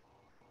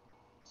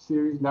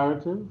series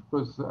narrative,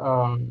 because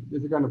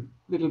there's a kind of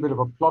little bit of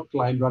a plot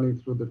line running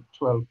through the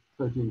 12,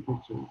 13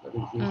 pictures that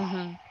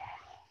exist.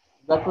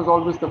 That was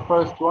always the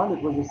first one.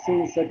 It was a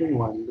scene-setting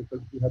one,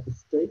 because we had the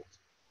state,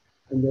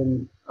 and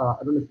then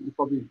I don't know if you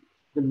probably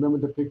can remember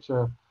the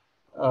picture.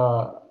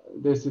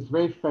 There's this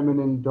very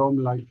feminine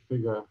dome-like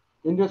figure.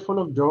 India's full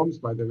of domes,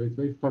 by the way. It's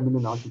very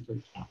feminine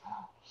architecture.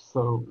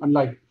 So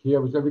unlike here,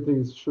 which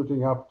everything is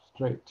shooting up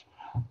straight.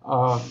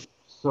 What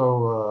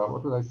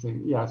was I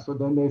saying? Yeah, so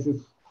then there's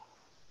this,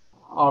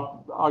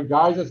 our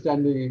guys are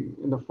standing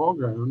in the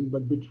foreground,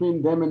 but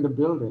between them and the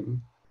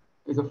building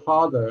is a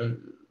father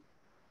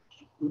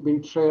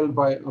being trailed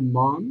by a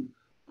mom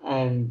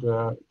and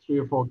 3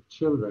 or 4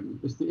 children.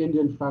 It's the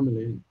Indian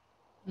family.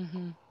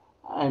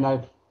 And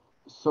I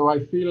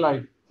feel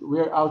like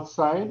we're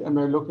outside and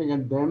we're looking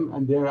at them,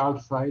 and they're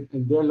outside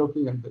and they're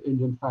looking at the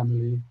Indian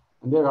family,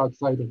 and they're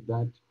outside of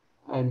that.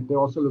 And they're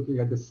also looking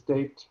at the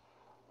state,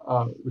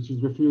 which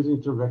is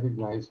refusing to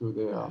recognize who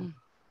they are.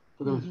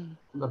 So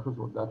that was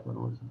what that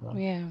one was about.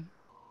 Yeah.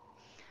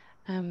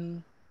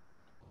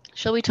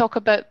 Shall we talk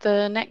about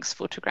the next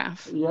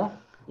photograph? Yeah,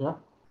 yeah.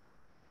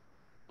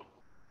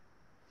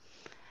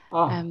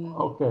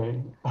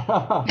 Okay.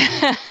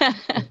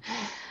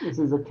 This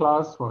is a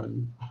class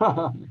one.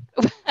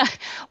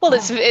 Well,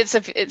 it's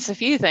a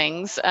few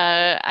things.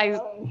 The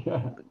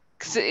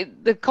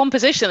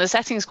composition, the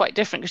setting is quite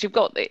different, because you've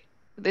got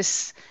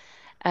this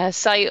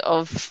site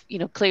of,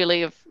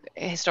 clearly of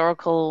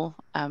historical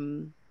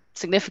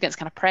significance,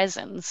 kind of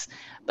presence,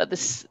 but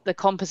the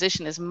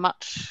composition is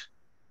much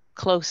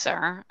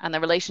closer, and the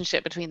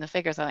relationship between the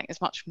figures, I think,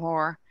 is much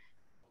more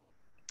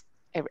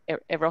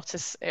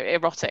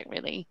erotic,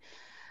 really.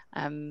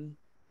 I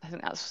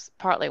think that's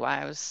partly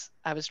why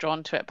I was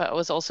drawn to it, but I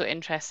was also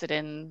interested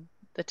in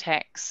the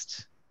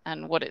text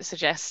and what it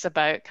suggests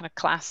about kind of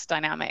class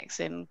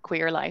dynamics in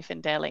queer life in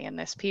Delhi in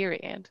this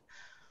period.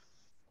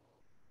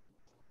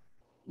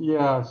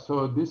 Yeah,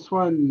 so this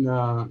one,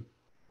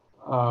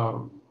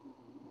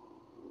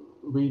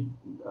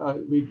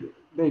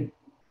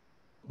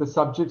 the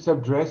subjects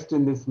have dressed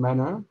in this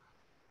manner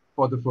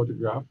for the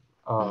photograph.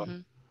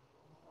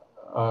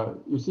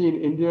 You see,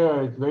 in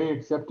India, it's very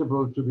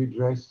acceptable to be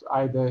dressed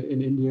either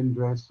in Indian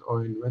dress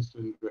or in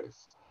Western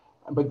dress,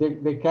 but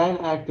they can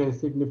act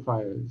as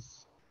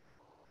signifiers.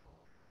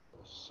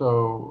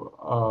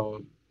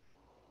 So,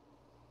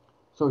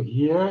 so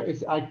here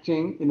it's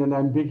acting in an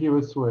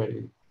ambiguous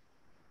way,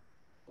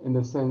 in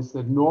the sense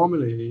that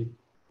normally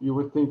you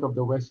would think of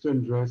the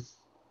Western dress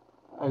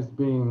as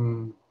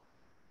being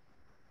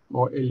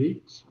more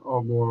elite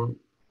or more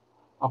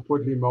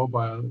upwardly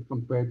mobile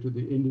compared to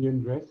the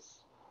Indian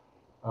dress.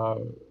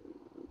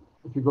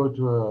 If you go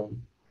to a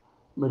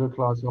middle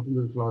class, upper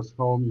middle class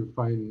home, you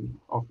find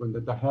often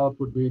that the help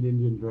would be in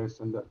Indian dress,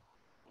 and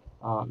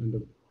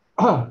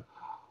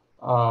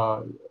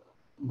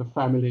the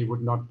family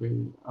would not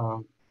be.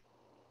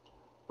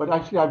 But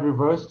actually, I've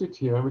reversed it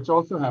here, which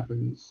also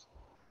happens.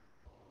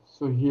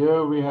 So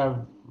here we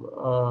have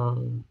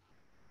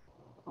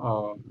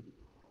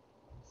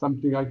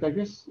something like, I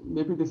guess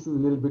maybe this is a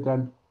little bit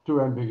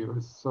too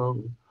ambiguous.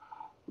 So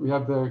we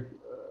have the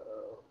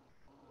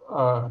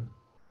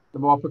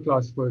more upper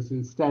class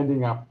person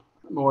standing up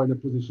more in a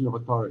position of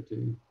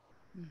authority.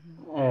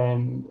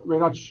 And we're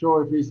not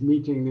sure if he's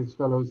meeting his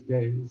fellow's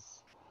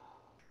gaze,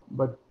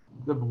 but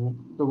the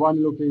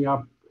one looking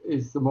up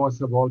is the more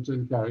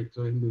subaltern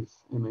character in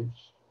this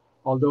image,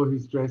 although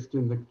he's dressed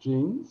in the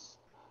jeans,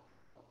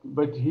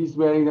 but he's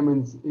wearing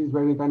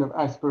kind of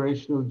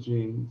aspirational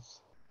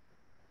jeans,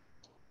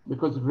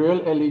 because real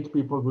elite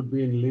people would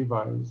be in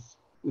Levi's.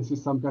 This is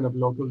some kind of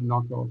local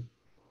knockoff.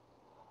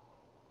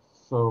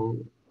 So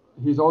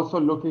he's also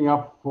looking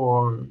up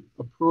for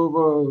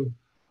approval.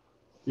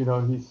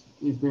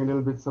 He's being a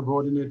little bit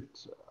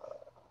subordinate.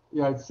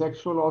 Yeah, it's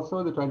sexual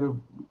also. They're trying to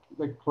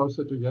get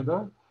closer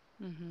together.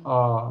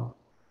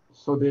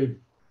 So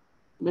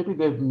maybe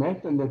they've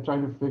met and they're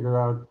trying to figure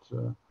out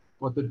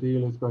what the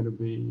deal is going to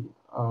be.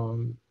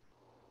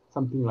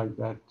 Something like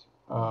that.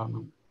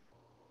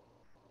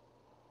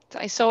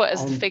 I saw it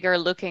as the figure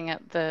looking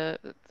at the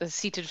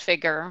seated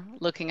figure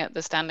looking at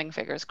the standing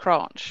figure's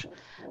crotch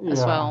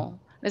as well.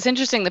 It's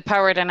interesting, the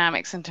power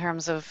dynamics in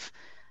terms of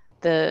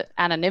the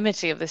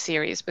anonymity of the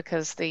series,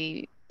 because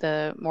the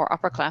more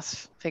upper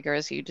class figure,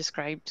 as you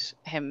described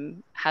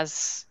him,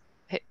 has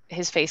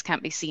his face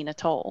can't be seen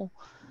at all.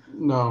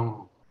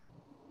 No,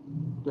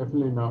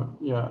 definitely not.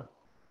 Yeah.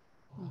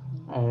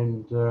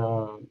 And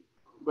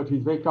but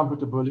he's very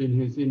comfortable in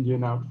his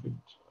Indian outfit,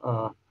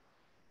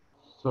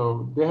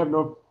 so they have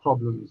no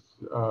problems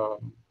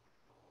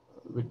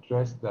with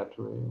dress that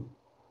way.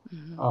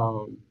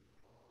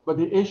 But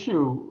the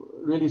issue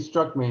really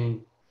struck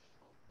me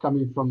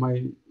coming from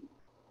my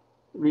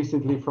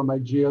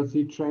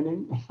GLC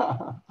training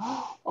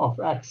of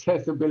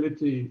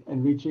accessibility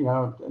and reaching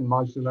out and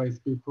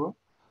marginalized people,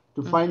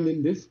 to find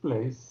in this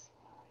place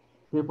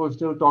people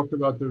still talked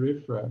about the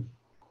riffraff.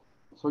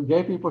 So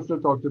gay people still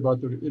talked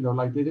about the,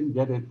 like they didn't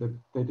get it, that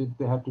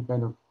they had to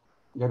kind of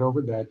get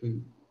over that.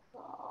 And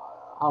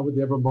how would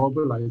they ever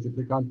mobilize if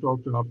they can't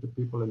talk to half the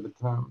people in the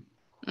town?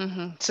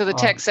 So the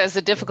text says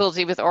the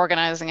difficulty with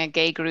organizing a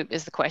gay group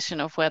is the question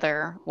of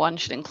whether one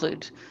should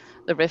include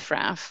the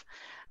riffraff.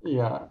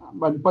 Yeah,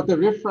 but the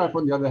riffraff,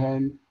 on the other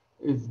hand,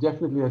 is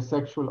definitely a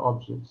sexual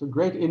object. So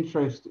great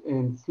interest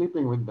in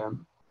sleeping with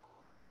them,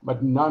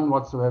 but none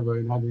whatsoever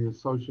in having a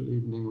social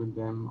evening with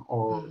them,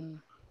 or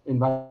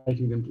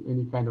inviting them to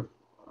any kind of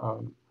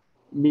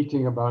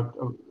meeting about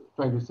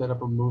trying to set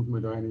up a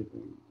movement or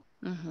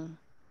anything.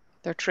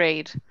 Their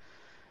trade.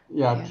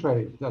 Yeah,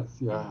 trade.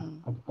 That's, I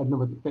don't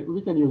know,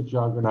 we can use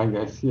jargon, I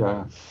guess.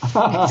 Yeah.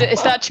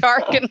 Is that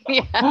jargon?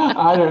 Yeah.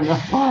 I don't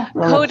know.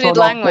 Coded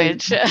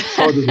language.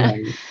 Coded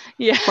language.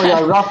 Yeah. So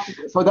yeah, rough.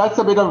 So that's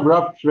a bit of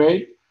rough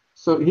trade.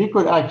 So he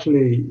could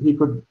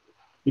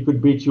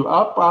beat you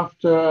up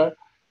after.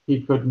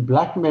 He could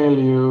blackmail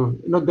you.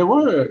 There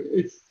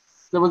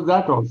was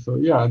that also.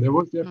 Yeah, there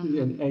was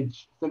definitely an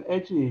edge. It's an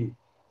edgy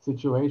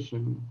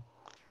situation.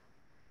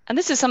 And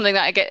this is something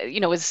that I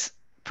get, was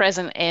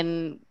present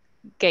in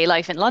gay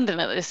life in London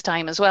at this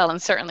time as well.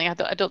 And certainly I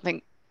don't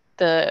think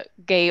the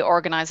gay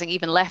organizing,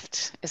 even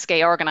leftist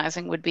gay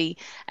organizing, would be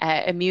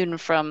immune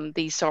from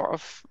these sort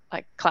of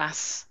like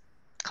class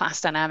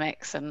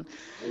dynamics. And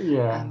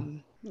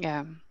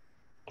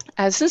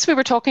since we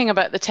were talking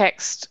about the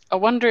text, I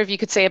wonder if you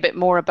could say a bit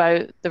more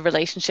about the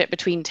relationship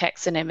between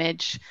text and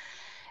image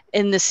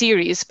in the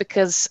series,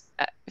 because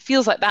it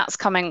feels like that's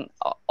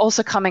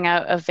also coming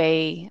out of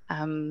a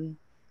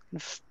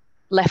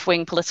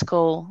left-wing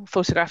political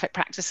photographic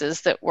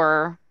practices that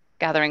were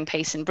gathering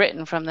pace in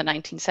Britain from the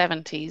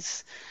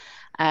 1970s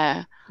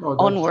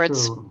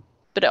onwards. True.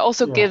 But it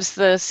also gives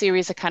the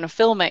series a kind of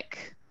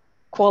filmic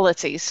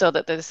quality, so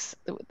that there's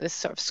this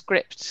sort of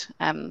script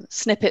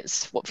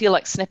snippets, what feel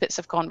like snippets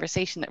of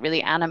conversation that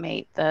really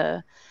animate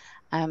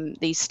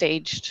these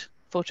staged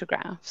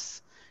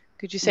photographs.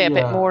 Could you say a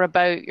bit more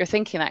about your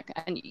thinking?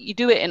 And you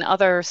do it in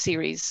other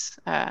series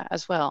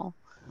as well.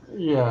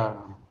 Yeah.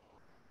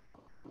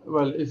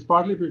 Well, it's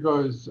partly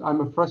because I'm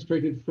a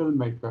frustrated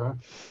filmmaker.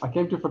 I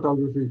came to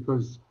photography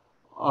because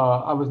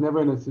I was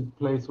never in a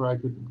place where I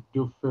could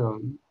do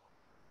film.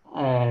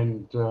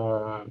 And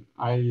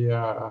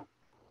I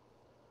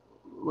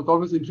was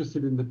always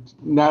interested in the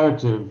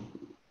narrative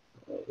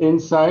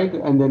inside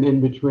and then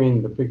in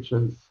between the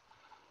pictures.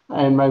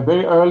 And my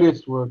very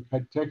earliest work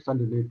had text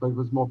underneath, but it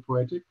was more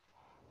poetic.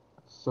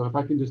 So if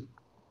I can just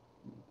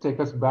take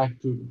us back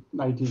to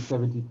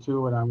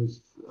 1972, when I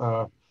was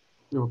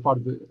part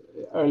of the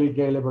early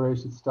gay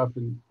liberation stuff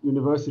in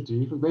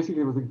university. It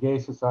was a gay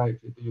society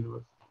at the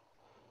university.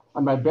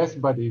 And my best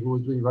buddy, who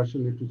was doing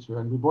Russian literature,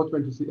 and we both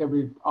went to see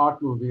every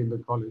art movie in the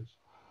college.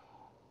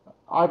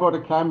 I bought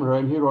a camera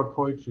and he wrote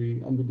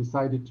poetry, and we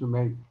decided to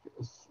make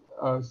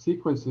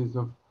sequences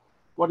of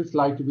what it's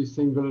like to be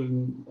single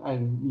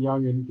and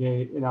young and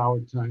gay in our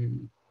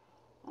time.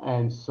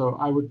 And so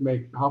I would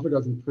make half a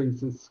dozen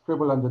prints and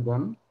scribble under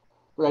them.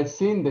 But I'd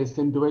seen this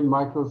in Dwayne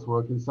Michael's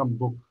work in some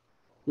book.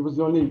 It was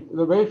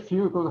the very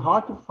few, it was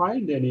hard to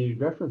find any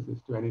references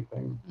to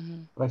anything.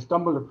 But I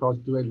stumbled across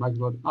Dwayne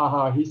Michael,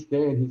 he's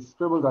gay and he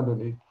scribbled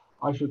underneath.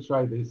 I should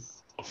try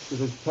this. So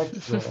there's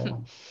text there.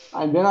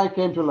 And then I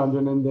came to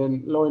London, and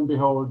then lo and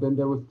behold, then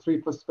there was 3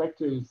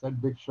 perspectives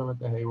at Big Show at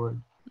the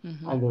Hayward.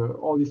 And there were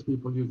all these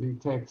people using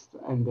text.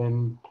 And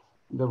then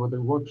there were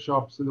the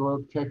workshops, and the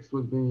word text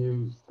was being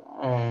used.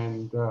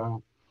 And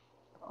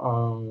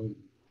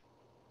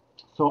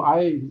so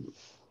I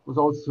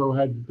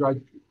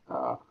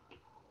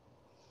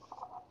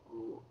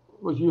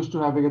was used to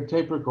having a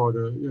tape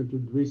recorder,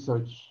 to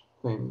research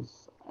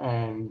things.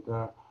 And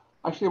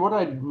actually what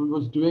I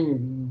was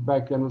doing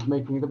back then was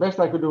the best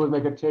I could do was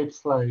make a tape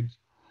slide,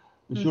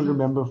 which you'll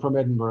remember from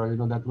Edinburgh.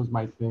 That was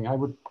my thing. I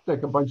would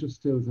take a bunch of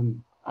stills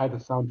and add a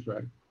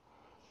soundtrack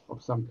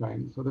of some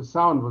kind. So the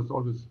sound was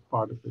always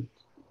part of it.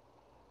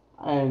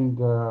 And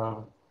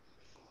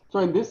so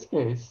in this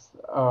case,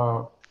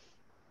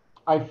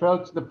 I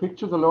felt the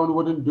pictures alone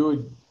wouldn't do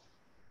it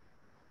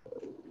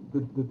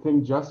the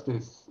thing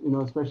justice,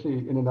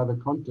 especially in another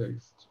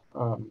context.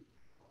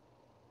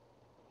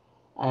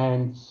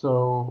 And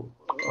so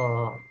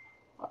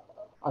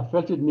I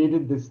felt it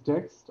needed this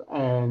text,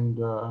 and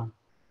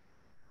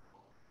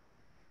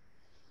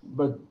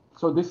but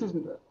so this is,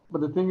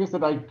 but the thing is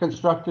that I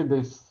constructed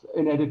this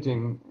in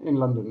editing in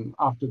London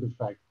after the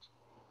fact.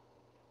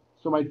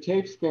 So my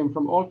tapes came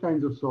from all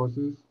kinds of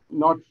sources,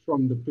 not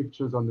from the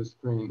pictures on the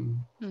screen.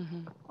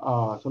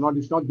 Mm-hmm.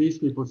 It's not these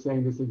people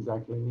saying this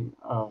exactly.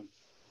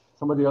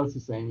 Somebody else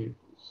is saying it.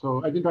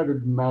 So I didn't try to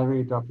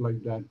marry it up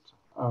like that.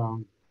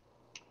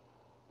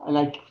 And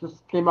I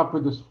just came up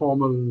with this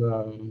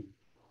formal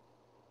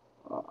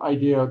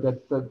idea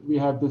that we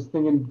have this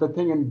thing, and the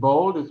thing in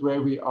bold is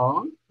where we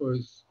are,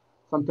 because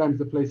sometimes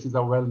the places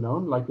are well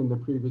known, like in the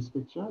previous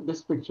picture.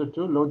 This picture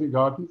too, Lothian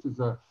Gardens, is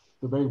a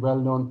very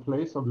well-known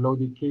place of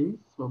Lothian kings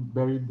who are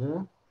buried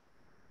there.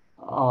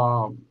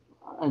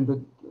 And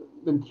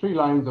then 3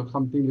 lines of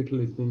something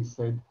little is being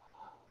said.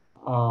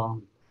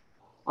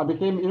 I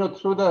became,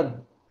 through that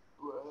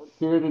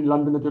period in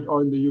London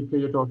or in the UK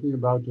you're talking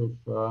about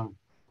of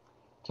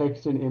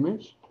text and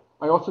image,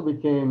 I also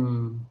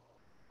became,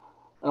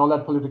 and all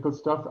that political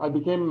stuff, I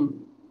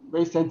became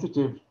very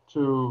sensitive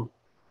to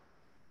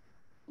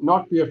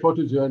not be a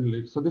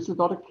photojournalist. So this is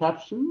not a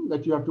caption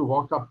that you have to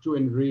walk up to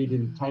and read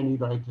in tiny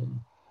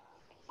writing.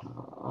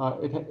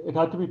 It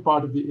had to be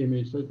part of the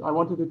image. So I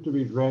wanted it to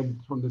be read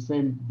from the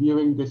same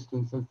viewing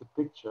distance as the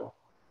picture.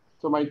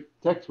 So my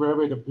text,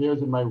 wherever it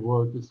appears in my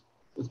work, is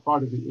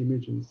part of the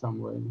image in some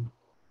way.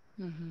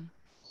 Mm-hmm.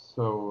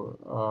 So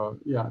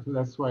so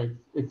that's why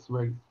it's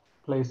where it's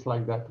placed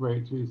like that, where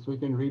it is, so you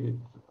can read it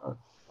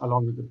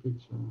along with the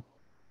picture.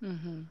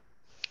 Mm-hmm.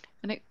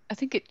 And I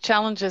think it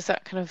challenges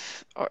that kind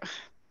of, or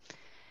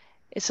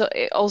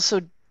it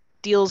also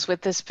deals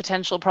with this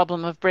potential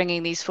problem of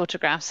bringing these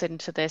photographs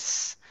into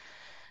this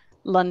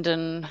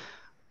London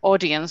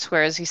audience,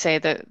 whereas you say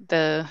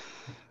that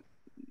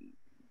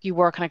you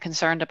were kind of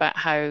concerned about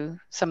how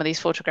some of these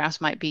photographs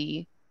might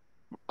be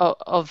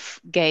of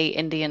gay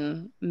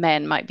Indian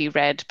men might be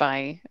read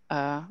by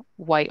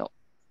white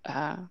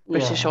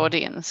British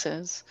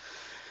audiences.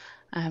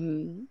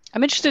 I'm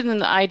interested in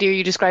the idea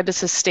you describe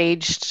this as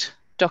staged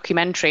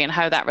documentary and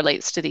how that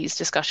relates to these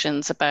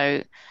discussions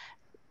about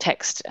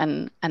text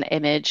and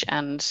image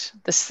and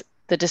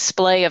the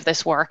display of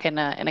this work in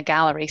a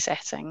gallery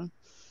setting.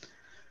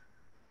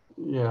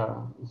 Yeah.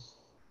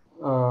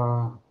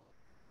 So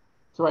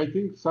I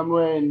think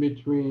somewhere in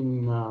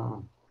between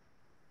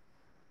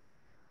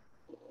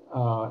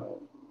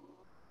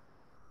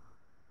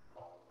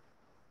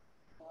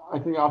I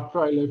think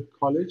after I left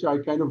college, I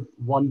kind of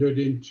wandered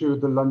into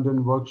the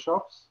London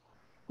workshops,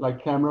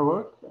 like camera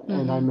work,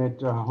 and I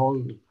met a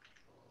whole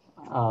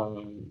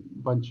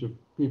bunch of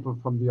people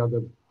from the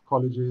other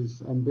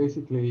colleges, and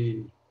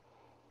basically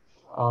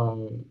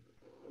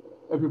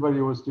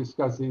everybody was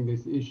discussing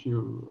this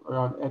issue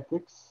around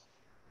ethics,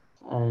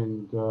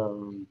 and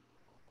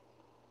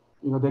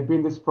there'd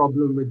been this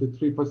problem with the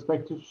 3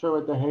 Perspectives show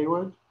at the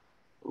Hayward,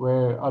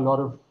 where a lot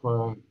of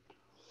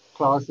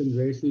class and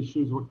race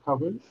issues were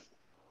covered.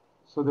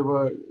 So there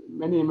were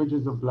many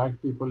images of Black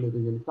people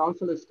living in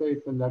council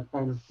estates and that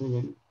kind of thing,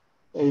 and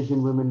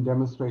Asian women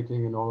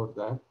demonstrating and all of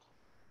that,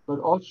 but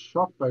all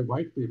shot by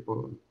white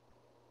people,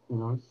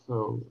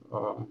 so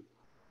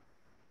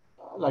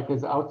like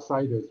as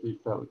outsiders we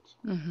felt,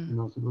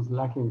 so it was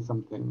lacking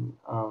something.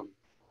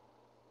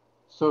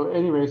 So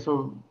anyway,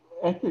 so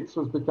ethics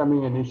was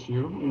becoming an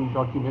issue in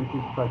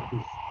documentary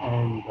practice,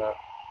 and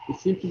it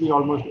seemed to be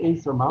almost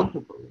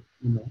insurmountable,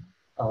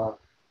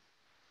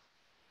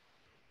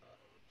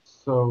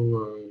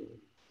 So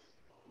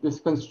this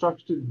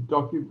constructed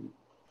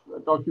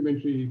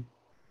documentary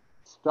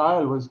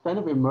style was kind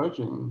of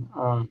emerging.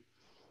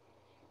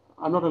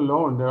 I'm not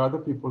alone. There are other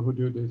people who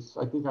do this.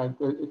 I think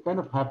it kind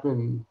of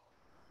happened.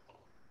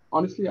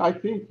 Honestly, I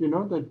think,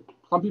 that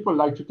some people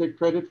like to take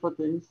credit for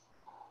things,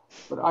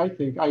 but I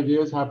think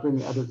ideas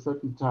happen at a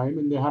certain time,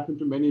 and they happen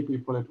to many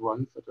people at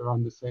once at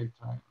around the same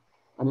time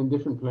and in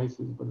different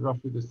places, but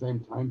roughly the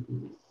same time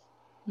period.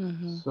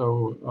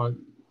 So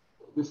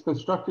this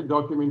constructed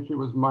documentary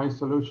was my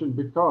solution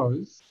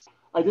because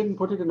I didn't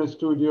put it in a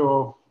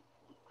studio,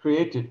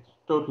 create it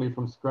totally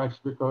from scratch,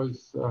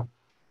 because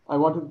I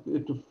wanted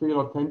it to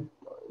feel authentic,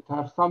 to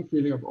have some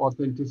feeling of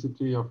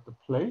authenticity of the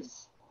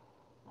place,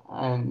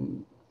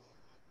 and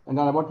then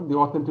I wanted the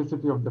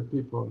authenticity of the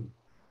people,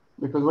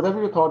 because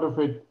whatever you thought of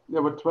it,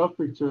 there were 12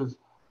 pictures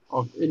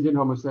of Indian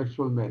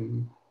homosexual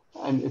men,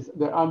 and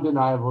they're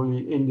undeniably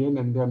Indian,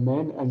 and they're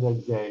men and they're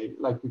gay.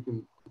 Like if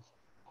you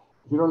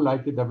don't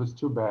like it, that was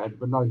too bad.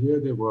 But now here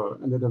they were,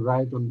 and they'd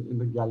arrived in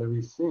the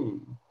gallery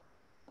scene.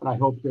 And I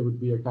hoped there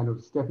would be a kind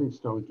of stepping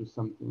stone to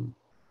something,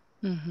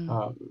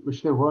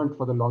 which they weren't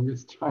for the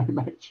longest time,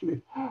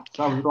 actually.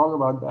 So I was wrong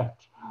about that.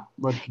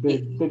 But they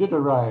did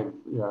arrive,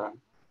 yeah.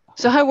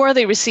 So how were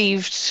they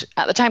received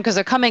at the time? Because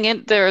they're coming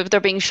in, they're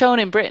being shown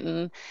in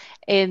Britain,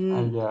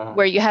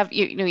 where you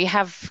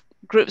have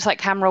groups like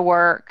Camera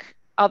Work,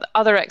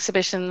 other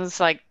exhibitions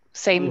like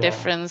Same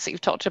Difference that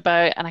you've talked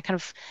about, and a kind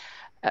of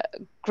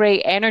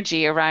great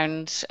energy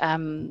around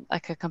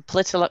like a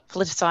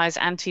politicized,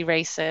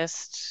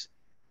 anti-racist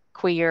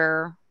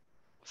queer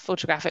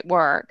photographic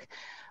work.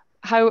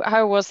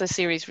 How was the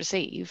series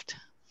received?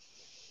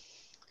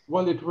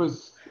 Well, it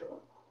was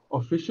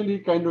officially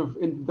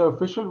the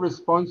official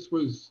response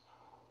was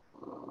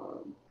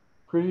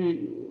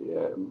pretty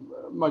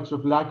much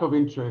of lack of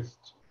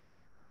interest.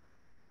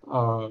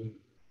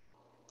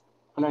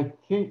 And I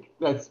think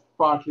that's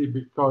partly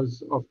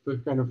because of the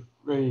kind of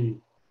very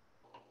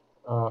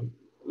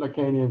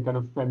Lacanian kind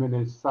of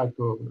feminist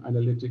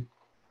psychoanalytic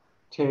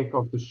take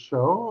of the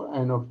show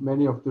and of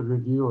many of the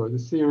reviewers, the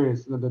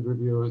serious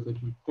reviewers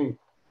that you think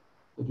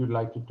that you'd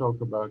like to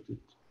talk about it.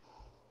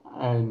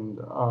 And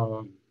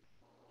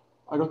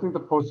I don't think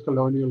the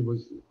post-colonial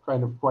was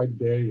kind of quite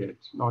there yet,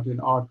 not in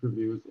art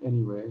reviews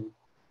anyway.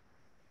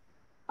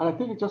 And I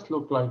think it just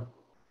looked like,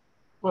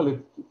 well,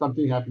 it's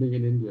something happening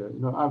in India.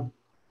 I've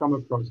come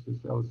across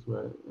this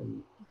elsewhere,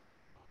 and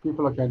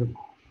people are kind of,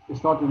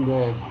 it's not in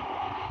their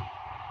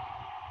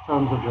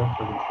terms of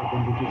reference. I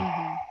think they just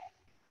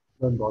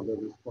don't bother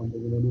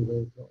responding in any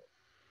way at all.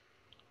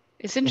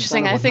 It's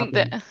interesting. I think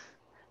that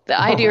the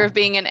idea of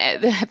being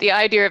the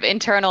idea of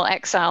internal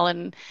exile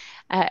and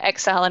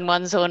exile in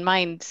one's own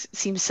mind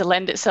seems to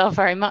lend itself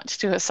very much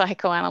to a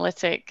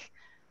psychoanalytic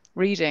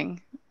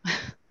reading.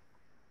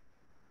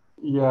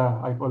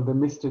 Yeah, they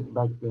missed it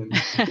back then.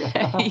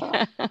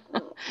 Yeah.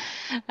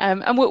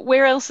 And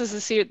where else has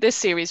this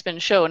series been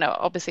shown? Now,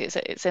 obviously,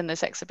 it's in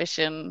this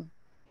exhibition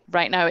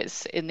right now.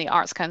 It's in the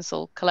Arts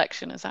Council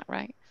collection. Is that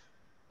right?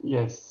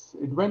 Yes,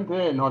 it went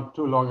there not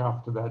too long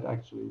after that,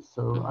 actually.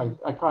 So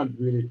I can't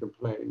really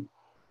complain,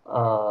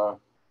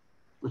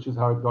 which is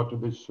how it got to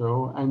this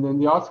show. And then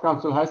the Arts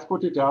Council has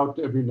put it out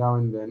every now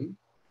and then.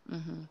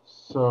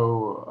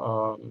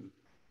 So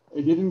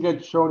it didn't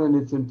get shown in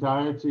its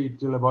entirety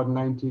till about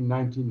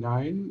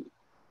 1999,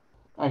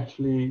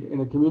 actually in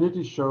a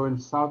community show in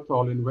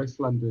Southall in West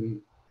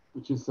London,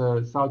 which is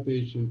a South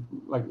Asian,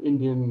 like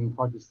Indian,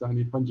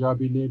 Pakistani,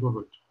 Punjabi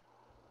neighborhood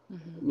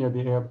near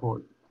the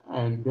airport.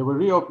 And they were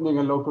reopening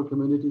a local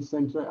community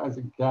center as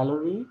a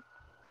gallery,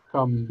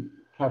 come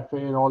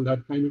cafe and all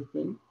that kind of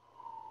thing.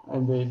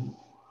 And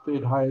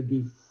they'd hired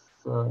this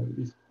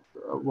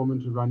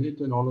woman to run it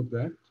and all of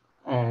that.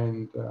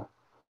 And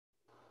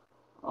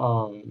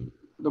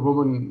the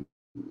woman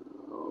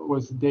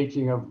was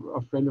dating a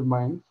friend of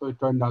mine. So it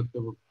turned out they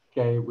were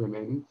gay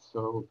women.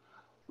 So,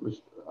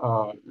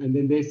 and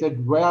then they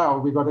said, "Wow,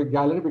 we got a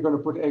gallery, we're going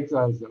to put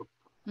Exiles up."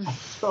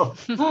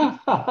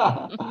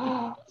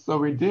 So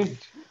we did.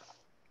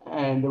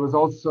 And there was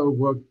also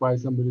work by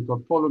somebody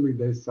called Follow Me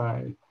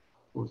Desai,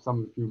 who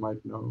some of you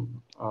might know,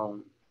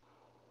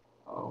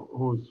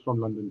 who's from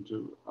London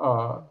too.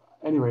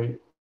 Anyway,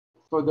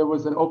 so there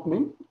was an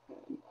opening,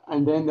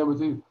 and then there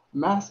was a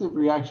massive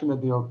reaction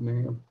at the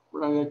opening.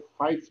 Like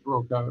fights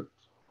broke out.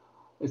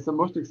 It's the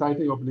most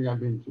exciting opening I've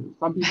been to.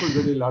 Some people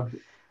really loved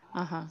it.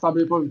 Some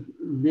people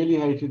really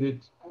hated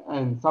it,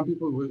 and some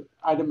people were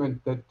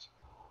adamant that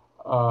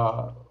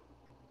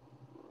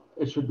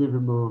it should be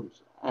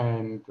removed.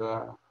 And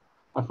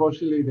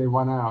unfortunately, they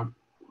won out.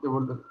 There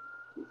were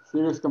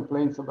serious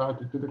complaints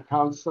about it to the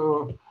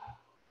council.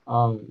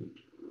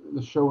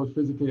 The show was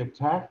physically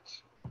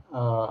attacked.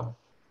 The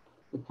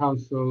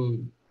council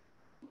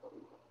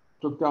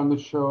took down the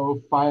show,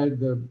 fired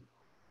the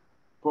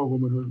poor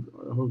woman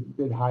who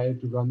they'd hired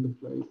to run the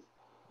place.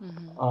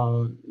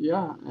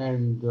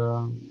 And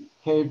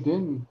caved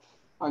in.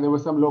 And there were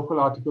some local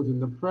articles in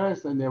the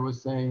press, and they were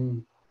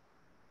saying,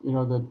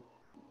 that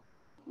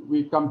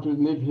we come to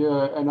live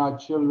here and our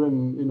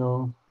children,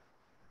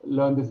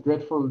 learn this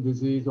dreadful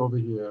disease over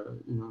here,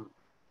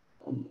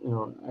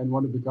 and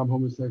want to become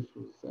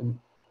homosexuals. And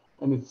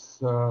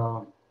it's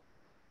a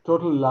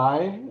total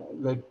lie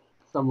that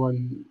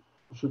someone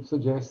should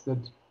suggest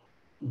that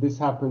this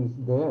happens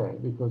there,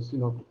 because,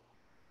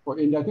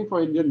 I think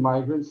for Indian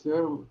migrants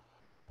here,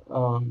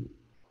 the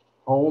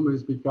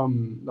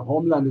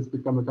homeland has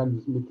become a kind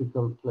of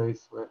mythical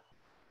place where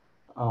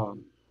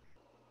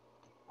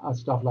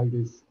stuff like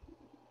this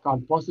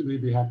can't possibly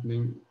be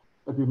happening,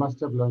 but we must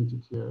have learned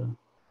it here.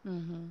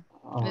 And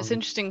it's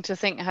interesting to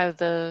think how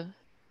the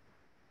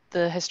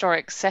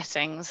historic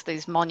settings,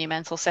 these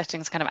monumental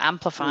settings, kind of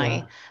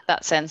amplify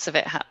that sense of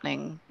it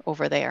happening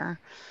over there.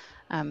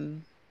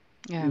 So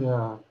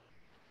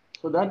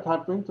that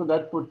happened. So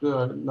that put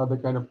another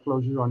kind of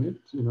closure on it,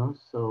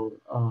 So,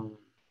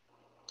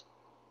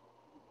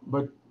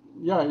 but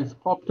yeah, it's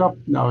popped up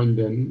now and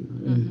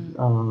then.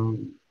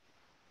 And,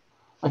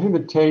 I think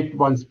the Tate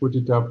once put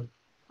it up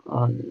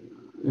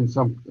in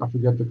some, I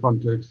forget the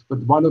context, but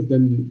one of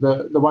them,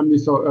 the one we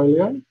saw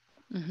earlier,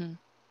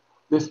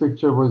 this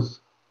picture was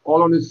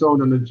all on its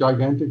own on a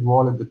gigantic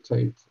wall at the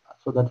Tate.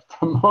 So that's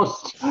the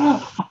most,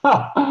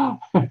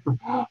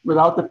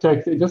 without the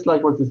text, it just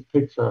like was this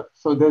picture.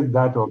 So there's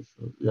that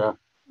also, It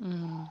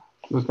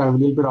was kind of a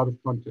little bit out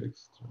of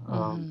context.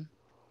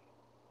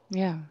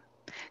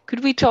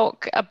 Could we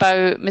talk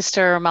about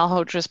Mr.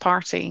 Malhotra's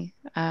party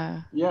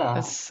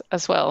as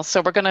well?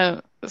 So we're going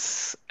to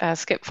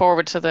skip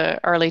forward to the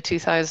early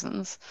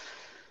 2000s.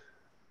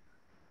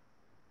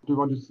 Do you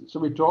want to?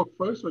 Should we talk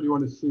first, or do you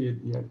want to see it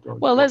yet?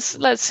 Well,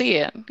 let's see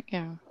it.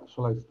 Yeah.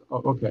 Shall I?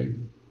 Oh, okay.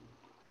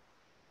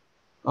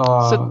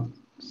 So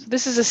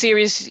this is a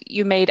series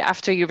you made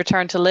after you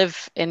returned to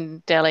live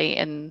in Delhi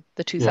in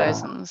the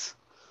 2000s.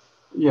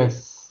 Yeah.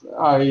 Yes,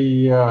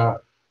 I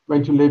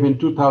went to live in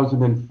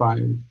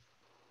 2005.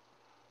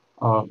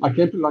 I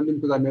came to London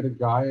because I met a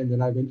guy, and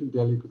then I went to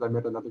Delhi because I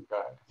met another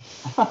guy.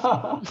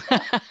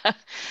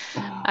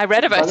 I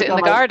read about it in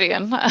The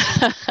Guardian.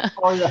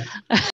 Oh, yeah.